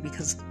body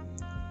because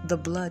the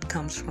blood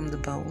comes from the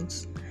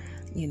bones.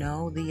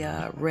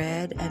 The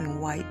red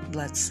and white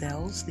blood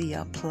cells,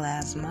 the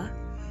plasma,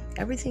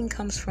 everything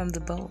comes from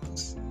the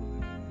bones.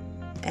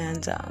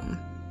 And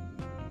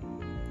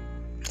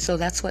so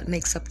that's what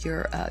makes up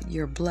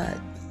your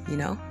blood,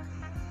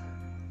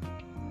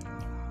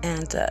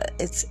 And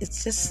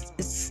it's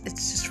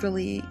just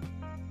really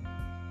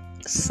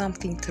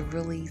something to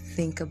really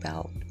think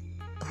about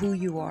who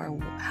you are,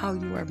 how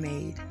you are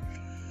made.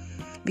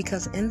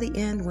 Because in the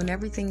end, when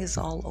everything is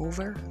all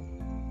over,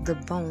 the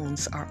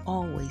bones are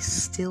always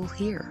still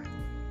here.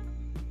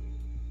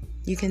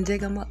 You can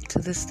dig them up to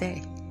this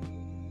day.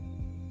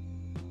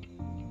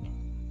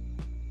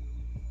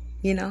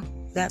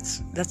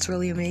 That's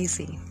really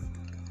amazing.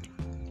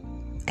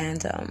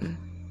 And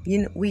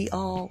we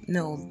all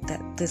know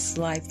that this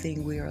life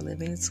thing we are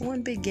living, it's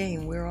one big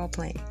game we're all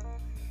playing.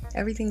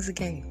 Everything's a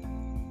game.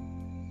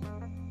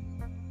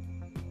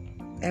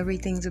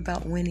 Everything's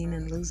about winning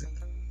and losing.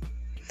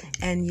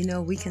 And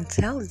we can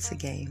tell it's a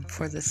game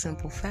for the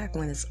simple fact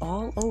when it's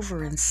all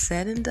over and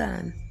said and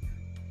done,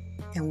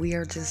 and we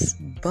are just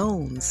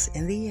bones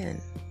in the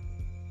end.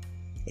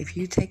 If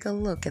you take a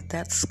look at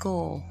that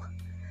skull,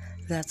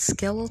 that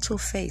skeletal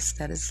face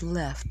that is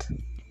left,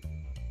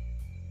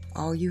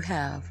 all you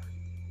have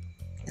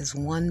is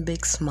one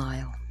big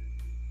smile.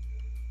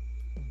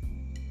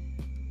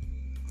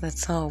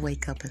 Let's all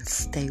wake up and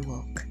stay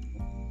woke.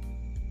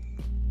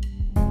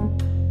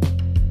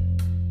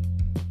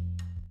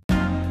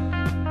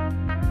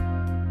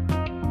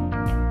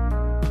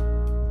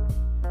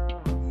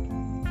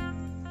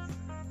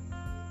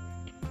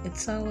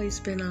 It's always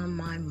been on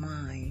my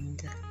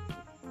mind,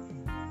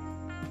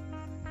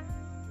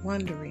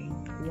 wondering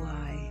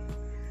why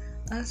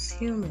us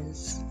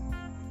humans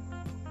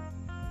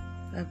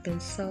have been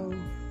so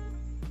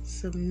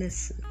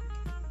submissive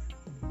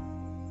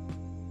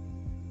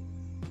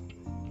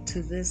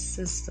to this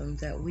system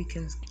that we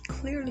can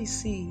clearly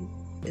see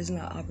is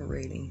not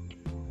operating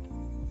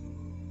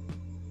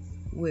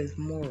with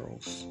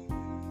morals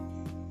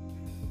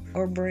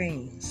or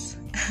brains.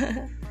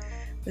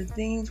 The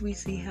things we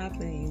see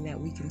happening that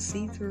we can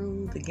see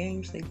through, the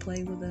games they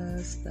play with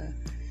us, the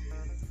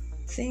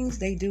things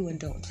they do and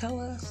don't tell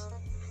us.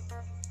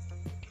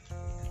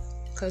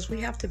 Because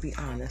we have to be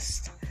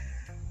honest.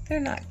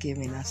 They're not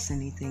giving us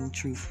anything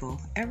truthful.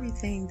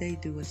 Everything they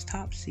do is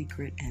top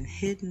secret and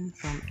hidden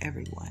from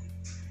everyone.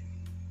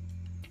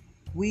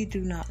 We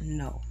do not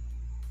know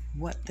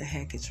what the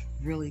heck is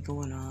really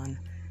going on.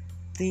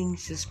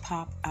 Things just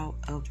pop out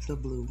of the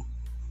blue.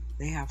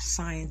 They have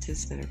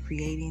scientists that are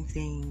creating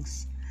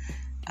things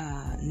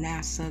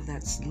NASA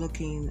that's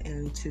looking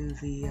into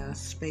the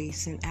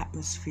space and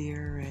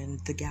atmosphere and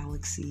the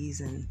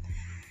galaxies and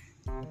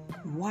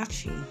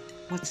watching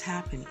what's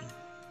happening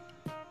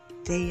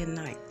day and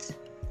night.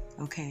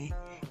 Okay?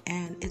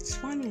 And it's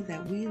funny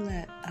that we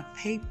let a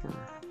paper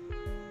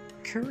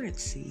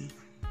currency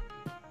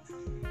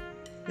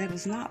that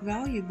is not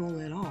valuable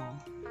at all,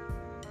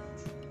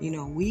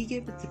 we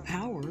give it the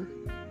power.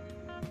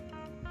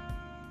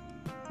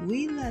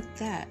 We let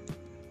that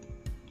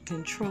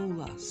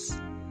control us.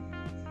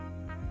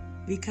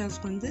 Because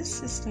when this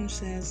system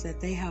says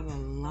that they have a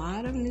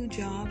lot of new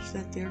jobs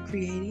that they're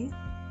creating,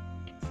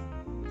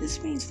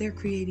 this means they're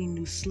creating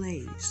new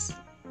slaves.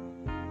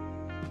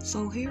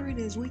 So here it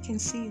is, we can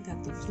see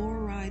that the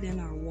fluoride in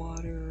our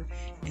water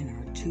and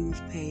our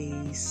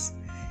toothpaste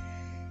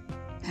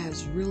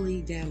has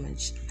really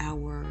damaged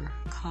our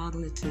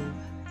cognitive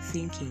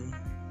thinking.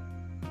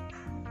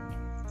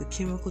 The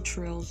chemical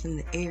trails in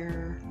the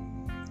air,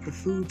 the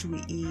foods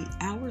we eat,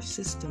 our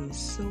system is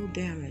so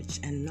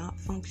damaged and not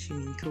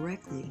functioning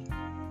correctly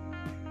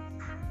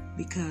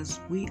because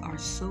we are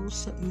so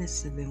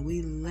submissive and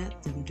we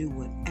let them do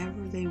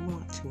whatever they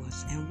want to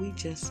us and we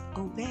just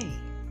obey.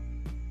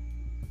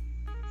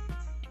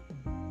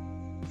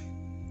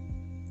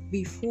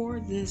 Before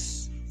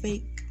this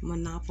fake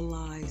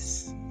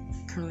monopolized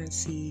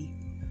currency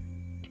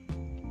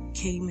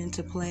came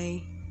into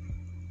play,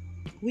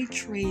 we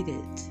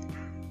traded.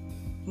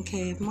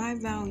 Okay, if my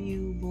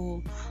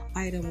valuable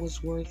item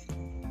was worth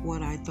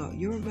what I thought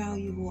your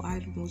valuable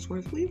item was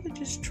worth, we would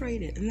just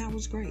trade it, and that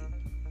was great.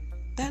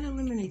 That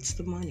eliminates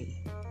the money.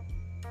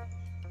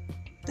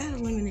 That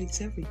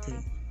eliminates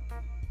everything.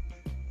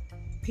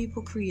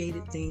 People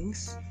created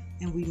things,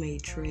 and we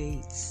made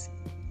trades.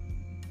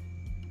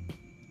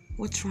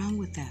 What's wrong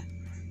with that?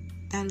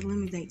 That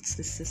eliminates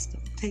the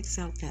system, takes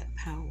out that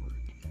power.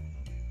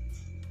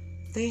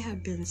 They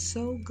have been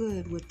so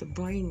good with the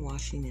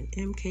brainwashing in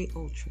MK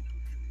Ultra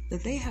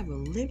that they have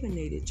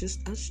eliminated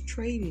just us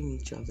trading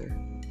each other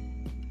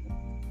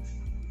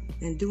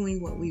and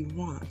doing what we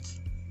want,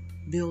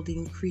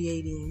 building,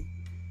 creating,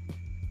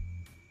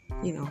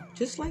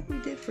 just like we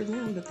did for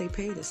them, but they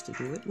paid us to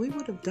do it. We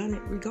would have done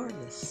it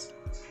regardless.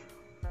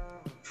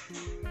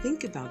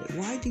 Think about it.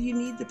 Why do you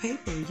need the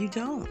paper? You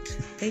don't.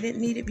 They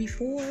didn't need it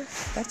before.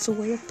 That's a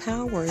way of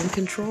power and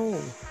control.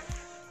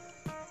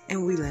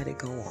 And we let it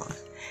go on.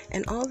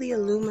 And all the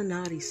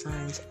Illuminati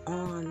signs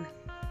on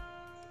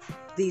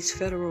these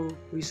Federal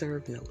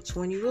Reserve notes,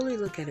 when you really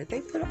look at it, they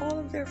put all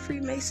of their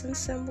Freemason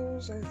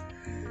symbols and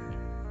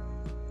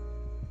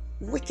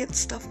wicked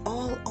stuff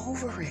all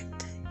over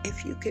it.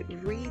 If you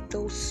could read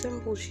those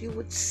symbols, you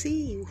would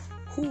see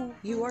who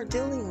you are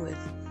dealing with.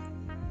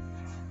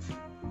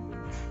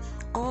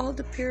 All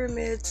the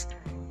pyramids,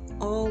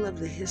 all of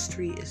the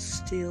history is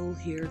still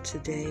here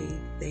today.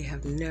 They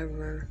have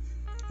never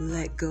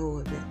let go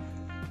of it.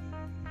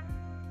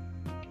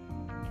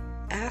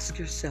 Ask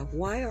yourself,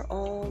 why are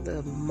all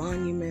the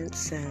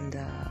monuments and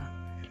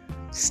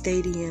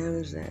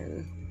stadiums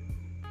and,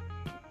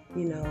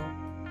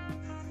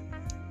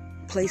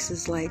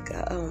 places like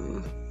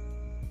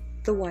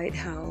the White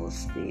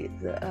House, the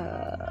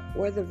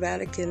where the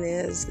Vatican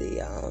is,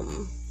 the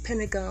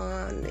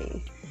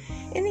Pentagon,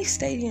 any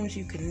stadiums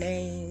you can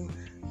name,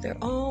 they're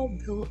all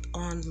built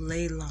on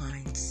ley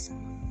lines.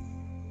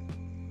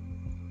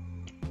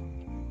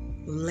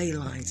 Ley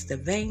lines, the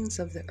veins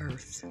of the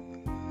earth.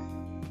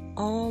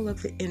 All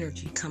of the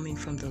energy coming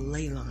from the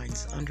ley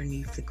lines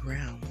underneath the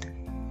ground.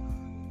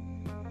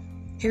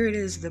 Here it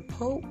is, the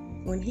Pope,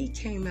 when he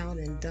came out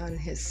and done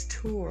his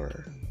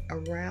tour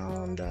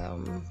around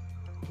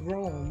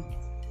Rome,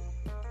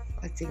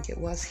 I think it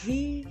was,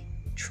 he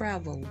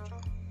traveled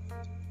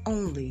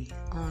only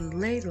on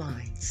ley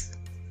lines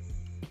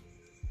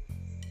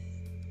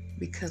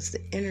because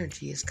the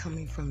energy is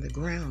coming from the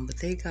ground, but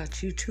they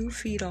got you 2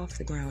 feet off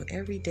the ground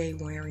every day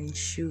wearing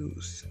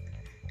shoes.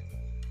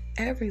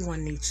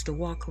 Everyone needs to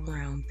walk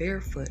around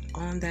barefoot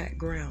on that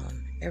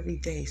ground every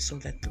day so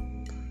that the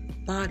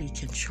body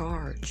can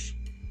charge.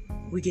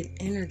 We get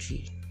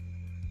energy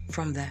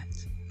from that.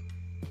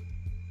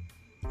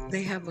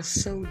 They have us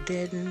so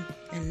deadened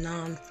and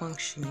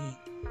non-functioning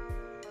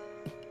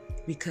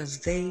because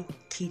they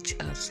teach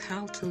us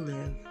how to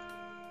live.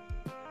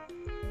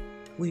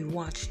 We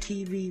watch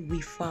TV, we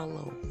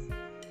follow,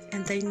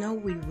 and they know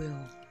we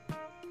will.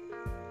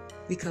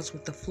 Because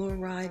with the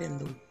fluoride and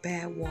the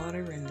bad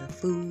water and the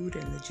food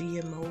and the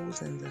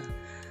GMOs and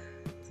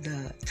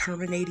the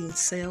terminating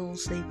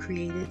cells they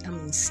created,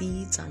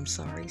 seeds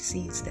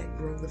that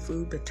grow the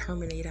food but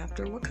terminate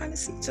after. What kind of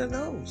seeds are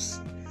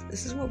those?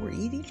 This is what we're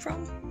eating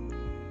from?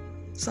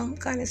 Some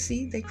kind of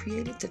seed they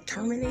created to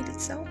terminate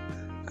itself?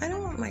 I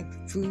don't want my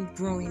food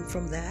growing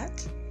from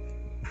that.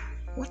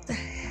 What the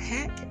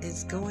heck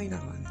is going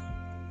on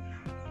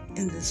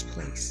in this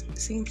place? It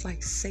seems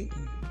like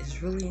Satan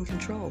is really in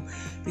control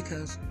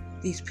because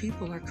these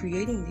people are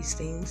creating these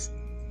things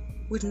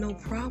with no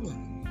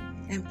problem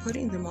and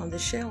putting them on the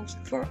shelves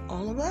for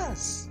all of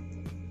us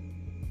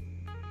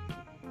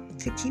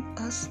to keep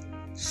us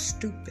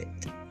stupid.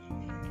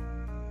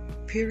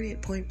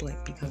 Period, point blank,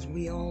 because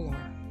we all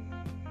are.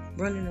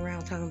 Running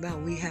around talking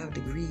about we have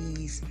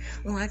degrees.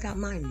 Oh, I got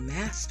my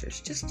master's.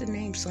 Just to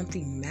name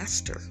something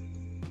master.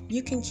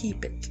 You can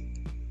keep it.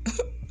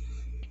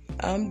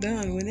 I'm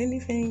done with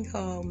anything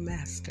called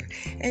master.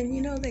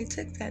 And they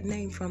took that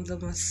name from the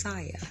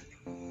Messiah.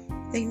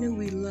 They knew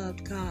we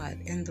loved God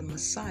and the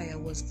Messiah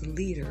was the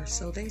leader.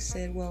 So they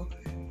said, well,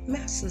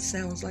 master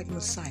sounds like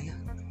Messiah.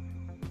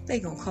 They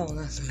gonna call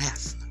us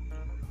master.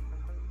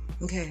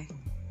 Okay.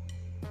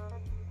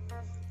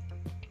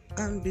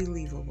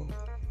 Unbelievable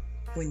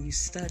when you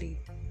study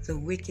the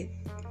wicked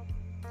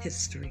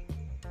history.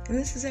 And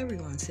this is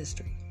everyone's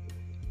history.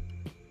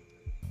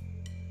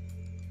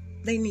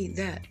 They need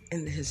that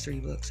in the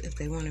history books if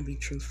they want to be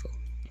truthful.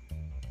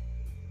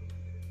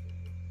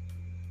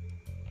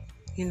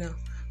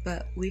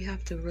 But we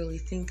have to really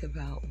think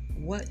about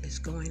what is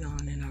going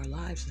on in our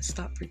lives and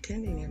stop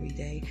pretending every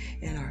day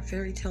in our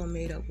fairy tale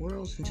made up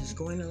worlds and just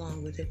going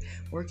along with it,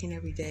 working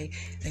every day,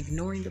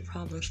 ignoring the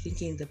problems,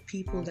 thinking the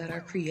people that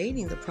are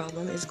creating the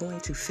problem is going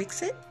to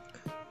fix it.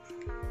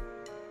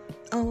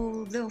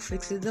 Oh, they'll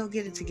fix it. They'll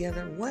get it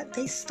together. What?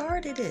 They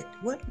started it.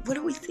 What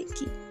are we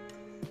thinking?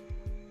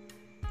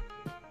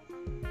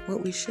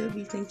 What we should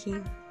be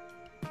thinking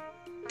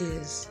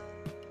is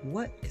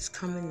what is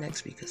coming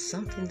next, because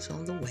something's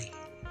on the way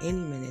any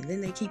minute.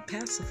 Then they keep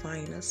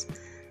pacifying us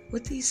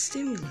with these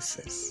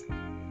stimuluses.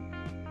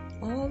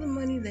 All the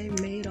money they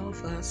made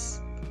off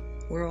us,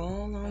 we're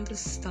all on the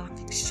stock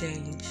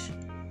exchange.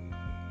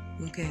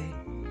 Okay?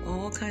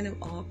 All kind of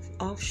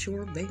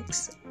offshore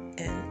banks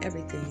and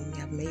everything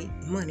have made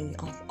money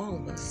off all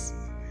of us.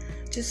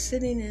 Just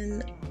sitting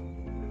in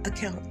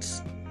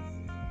accounts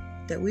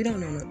that we don't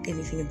know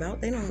anything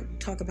about. They don't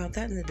talk about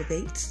that in the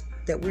debates,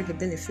 that we're the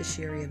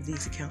beneficiary of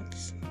these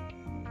accounts.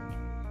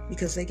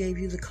 Because they gave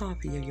you the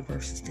copy of your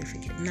birth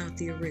certificate, not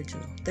the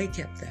original. They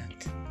kept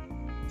that.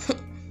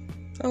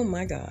 Oh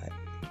my God.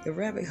 The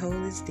rabbit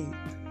hole is deep.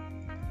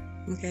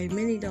 Okay,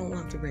 many don't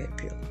want the red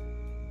pill.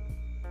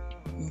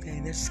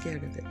 Okay, they're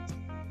scared of it.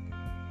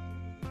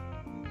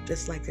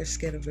 Just like they're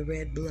scared of the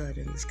red blood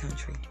in this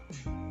country.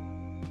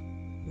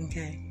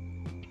 Okay?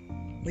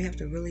 We have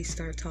to really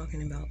start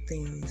talking about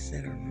things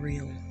that are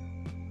real.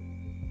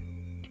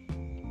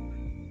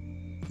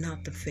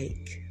 Not the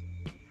fake.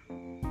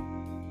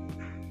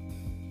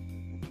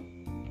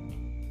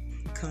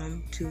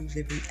 Come to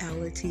the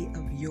reality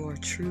of your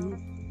true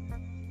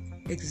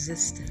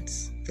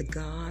existence, the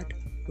God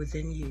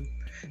within you.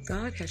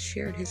 God has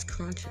shared his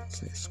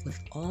consciousness with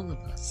all of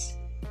us.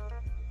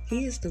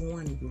 He is the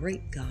one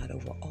great God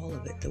over all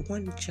of it, the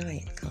one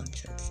giant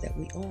conscience that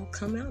we all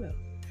come out of.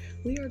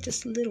 We are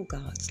just little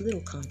gods,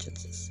 little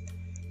consciences.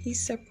 He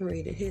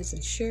separated his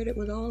and shared it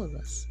with all of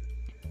us.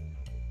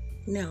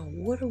 Now,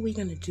 what are we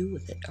going to do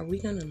with it? Are we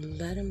going to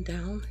let him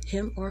down,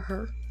 him or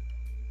her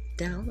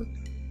down?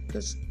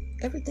 Because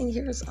everything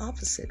here is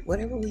opposite.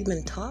 Whatever we've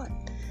been taught,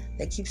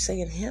 they keep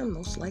saying him,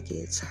 most likely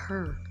it's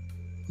her,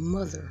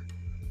 mother.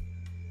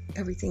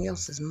 Everything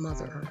else is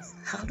Mother Earth.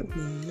 How do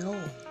we know?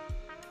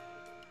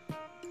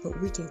 But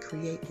we can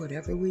create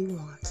whatever we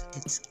want.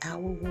 It's our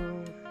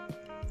world,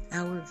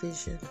 our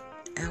vision,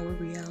 our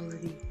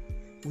reality.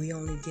 We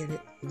only get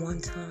it one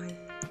time.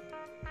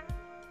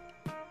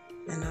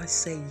 And I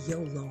say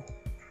YOLO.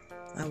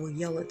 I will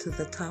yell it to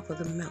the top of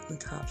the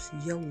mountaintops.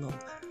 YOLO.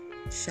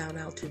 Shout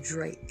out to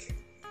Drake.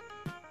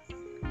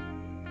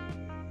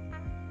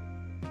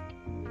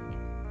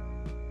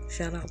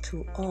 Shout out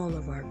to all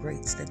of our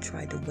greats that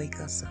tried to wake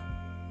us up.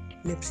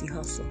 Nipsey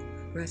Hussle,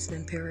 rest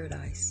in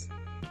paradise.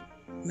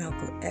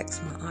 Malcolm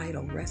X, my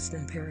idol, rest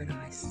in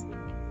paradise.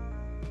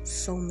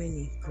 So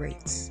many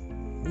greats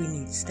we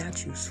need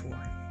statues for.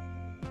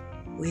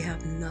 We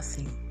have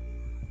nothing.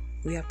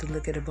 We have to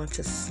look at a bunch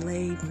of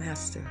slave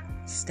master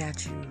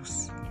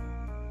statues.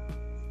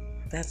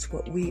 That's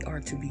what we are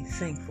to be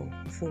thankful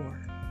for.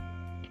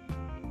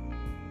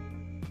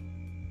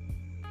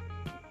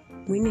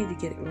 We need to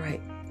get it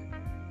right.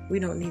 We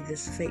don't need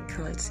this fake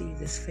currency,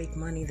 this fake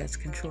money that's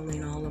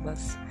controlling all of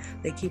us.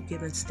 They keep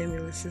giving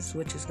stimuluses,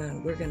 which is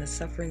we're going to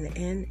suffer in the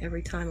end.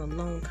 Every time a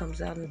loan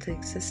comes out into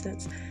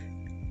existence,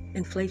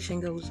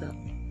 inflation goes up.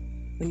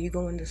 When you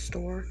go in the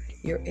store,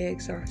 your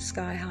eggs are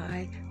sky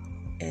high,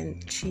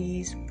 and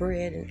cheese,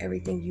 bread, and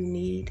everything you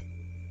need,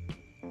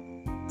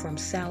 from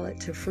salad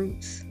to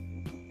fruits,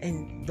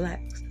 and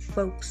black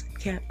folks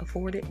can't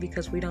afford it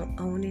because we don't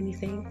own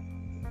anything,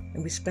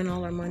 and we spend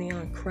all our money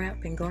on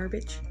crap and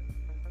garbage.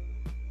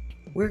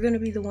 We're going to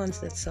be the ones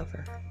that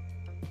suffer.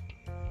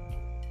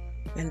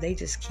 And they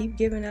just keep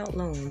giving out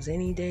loans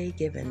any day,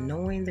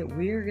 knowing that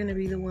we're going to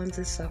be the ones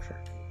that suffer.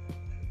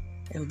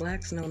 And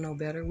blacks know no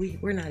better.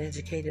 We're not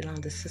educated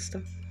on the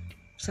system.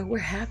 So we're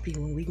happy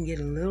when we can get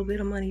a little bit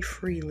of money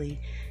freely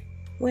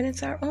when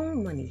it's our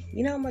own money.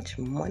 You know how much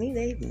money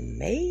they've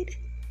made?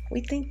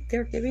 We think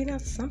they're giving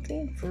us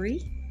something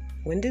free?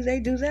 When do they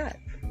do that?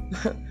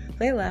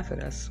 They laugh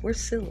at us. We're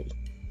silly.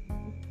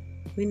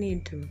 We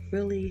need to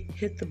really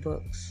hit the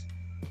books.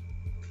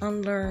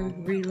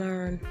 Unlearn,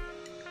 relearn,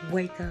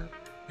 wake up,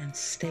 and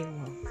stay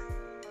woke.